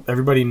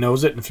 everybody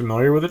knows it and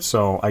familiar with it,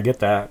 so I get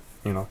that,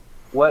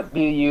 What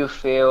do you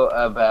feel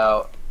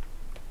about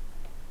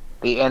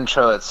the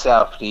intro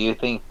itself? Do you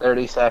think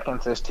 30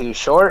 seconds is too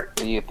short?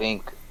 Do you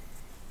think...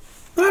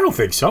 I don't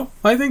think so.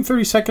 I think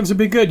 30 seconds would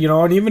be good,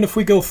 and even if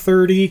we go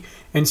 30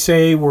 and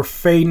say we're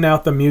fading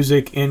out the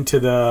music into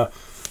the...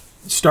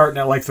 starting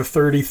at like the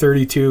 30,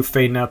 32,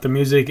 fading out the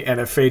music, and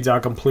it fades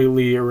out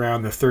completely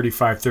around the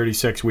 35,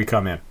 36, we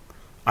come in.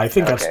 I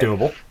think that's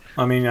doable.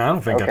 I mean, I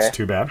don't think that's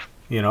too bad,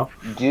 Do you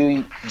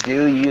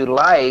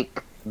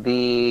like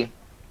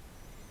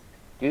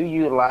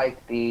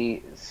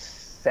the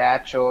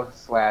satchel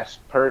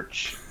 /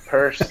 purse?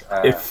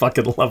 I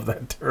fucking love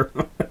that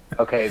term.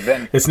 Okay,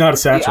 then it's not a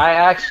satchel.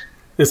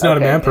 It's not a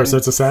man purse.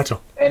 It's a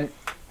satchel. And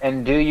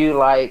do you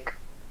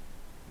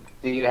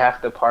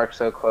have to park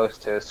so close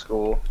to a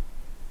school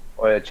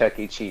or a Chuck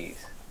E.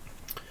 Cheese?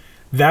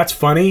 That's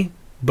funny,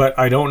 but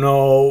I don't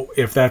know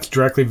if that's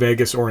directly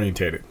Vegas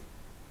orientated.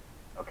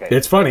 Okay,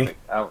 it's funny,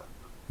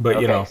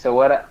 but So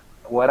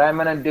what I'm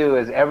gonna do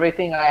is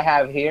everything I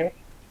have here,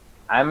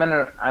 I'm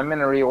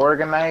gonna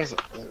reorganize,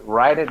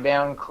 write it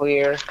down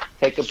clear,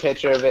 take a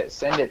picture of it,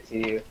 send it to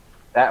you.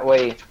 That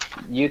way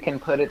you can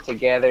put it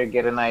together,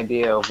 get an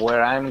idea of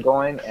where I'm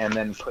going, and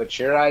then put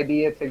your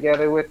idea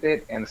together with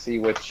it and see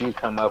what you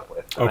come up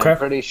with. Okay. I'm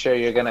pretty sure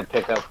you're going to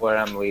pick up where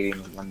I'm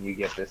leading when you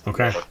get this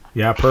together. Okay.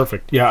 Yeah,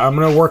 perfect. Yeah, I'm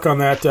going to work on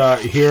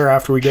that here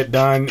after we get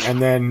done, and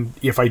then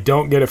if I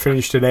don't get it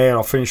finished today,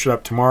 I'll finish it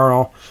up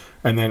tomorrow,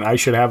 and then I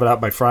should have it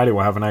out by Friday.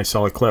 We'll have a nice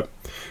solid clip.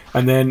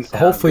 And then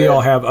hopefully I'll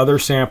have other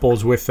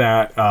samples with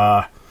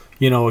that,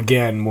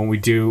 again, when we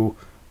do...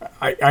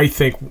 I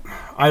think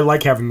I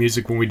like having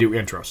music when we do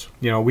intros.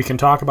 We can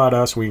talk about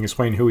us, we can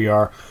explain who we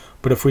are,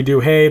 but if we do,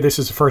 hey, this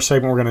is the first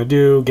segment we're going to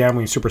do,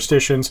 Gambling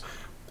Superstitions,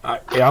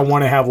 I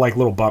want to have like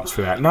little bumps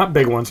for that. Not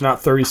big ones, not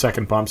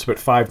 30-second bumps, but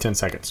 5-10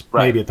 seconds,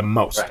 maybe at the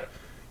most.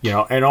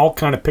 Right. And I'll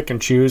kind of pick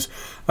and choose.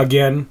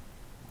 Again,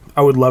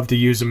 I would love to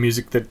use the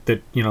music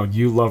that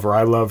you love or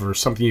I love or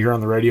something you hear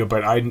on the radio,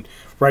 but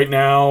right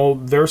now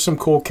there's some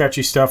cool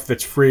catchy stuff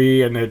that's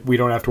free and that we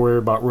don't have to worry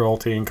about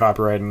royalty and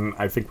copyright, and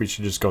I think we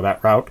should just go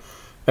that route.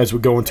 As we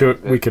go into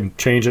it, we can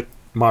change it,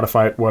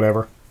 modify it,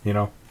 whatever,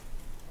 And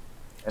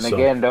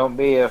again, don't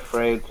be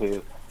afraid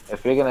to,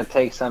 if you're going to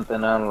take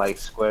something on like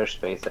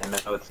Squarespace, I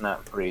know it's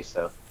not free,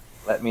 so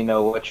let me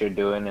know what you're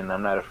doing, and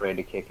I'm not afraid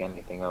to kick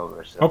anything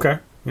over. So. Okay.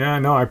 Yeah,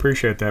 no, I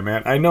appreciate that,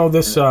 man. I know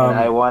this. And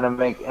I want to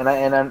make,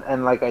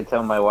 and like I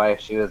told my wife,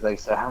 she was like,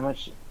 "So how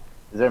much?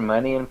 Is there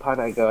money in pot?"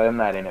 I go, "I'm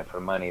not in it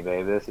for money,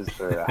 babe. This is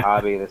for a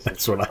hobby. This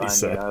is for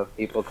fun. If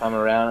people come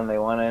around and they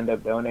want to end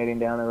up donating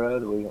down the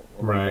road, we'll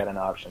make that an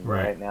option. But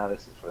right now,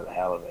 this is for the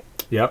hell of it."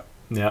 Yep.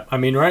 I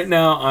mean, right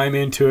now I'm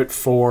into it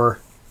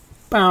for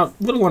about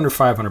a little under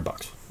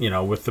 $500.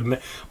 with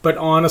but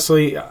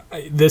honestly,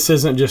 this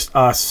isn't just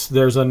us.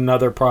 There's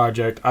another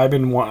project. I've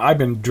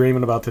been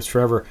dreaming about this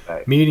forever.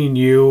 Right. Meeting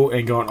you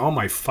and going, oh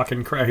my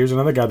fucking crap! Here's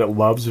another guy that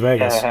loves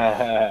Vegas.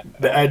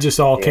 It just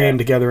all came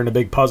together in a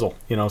big puzzle,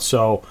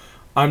 So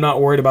I'm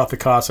not worried about the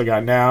costs I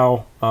got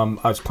now. I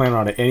was planning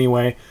on it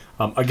anyway.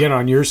 Again,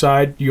 on your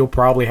side, you'll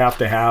probably have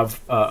to have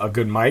a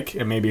good mic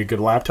and maybe a good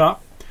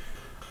laptop.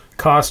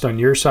 Cost on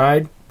your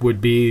side would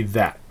be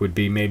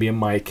maybe a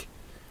mic,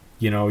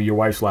 your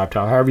wife's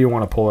laptop, however you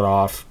want to pull it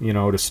off,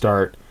 to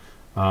start.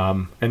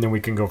 And then we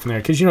can go from there.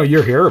 Because,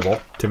 you're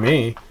hearable to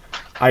me.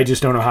 I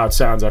just don't know how it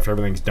sounds after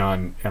everything's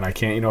done. And I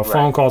can't, a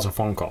phone call's a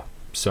phone call.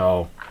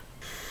 So.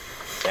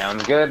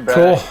 Sounds good, bro.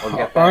 Cool. We'll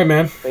get that all right,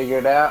 man.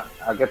 Figured out.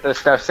 I'll get this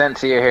stuff sent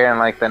to you here in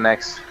like the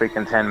next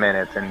freaking 10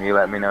 minutes, and you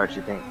let me know what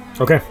you think.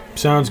 Okay.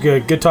 Sounds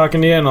good. Good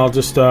talking to you, and I'll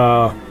just,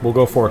 we'll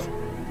go forth.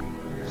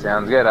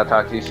 Sounds good. I'll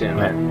talk to you soon,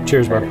 man.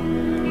 Cheers, bro.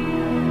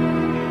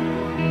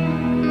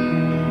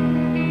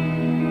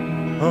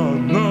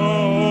 And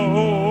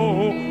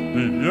now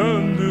the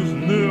end is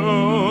near,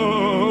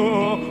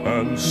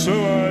 and so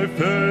I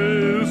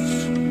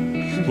face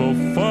the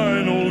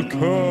final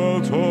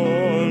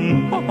curtain.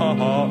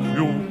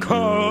 You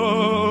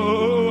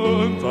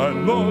can't, I'm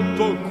not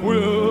a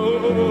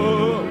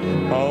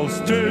queer. I'll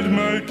state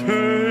my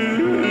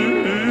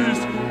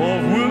case,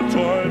 of which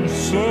I'm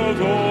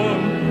certain.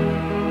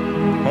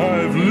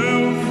 I've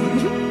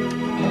lived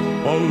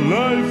a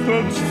life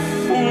that's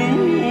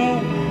full,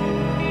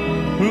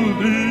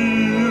 with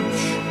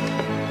each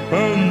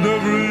and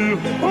every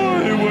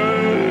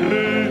highway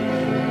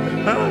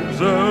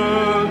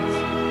exit.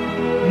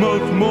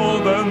 Much more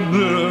than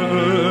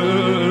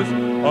this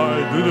I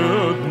did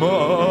it.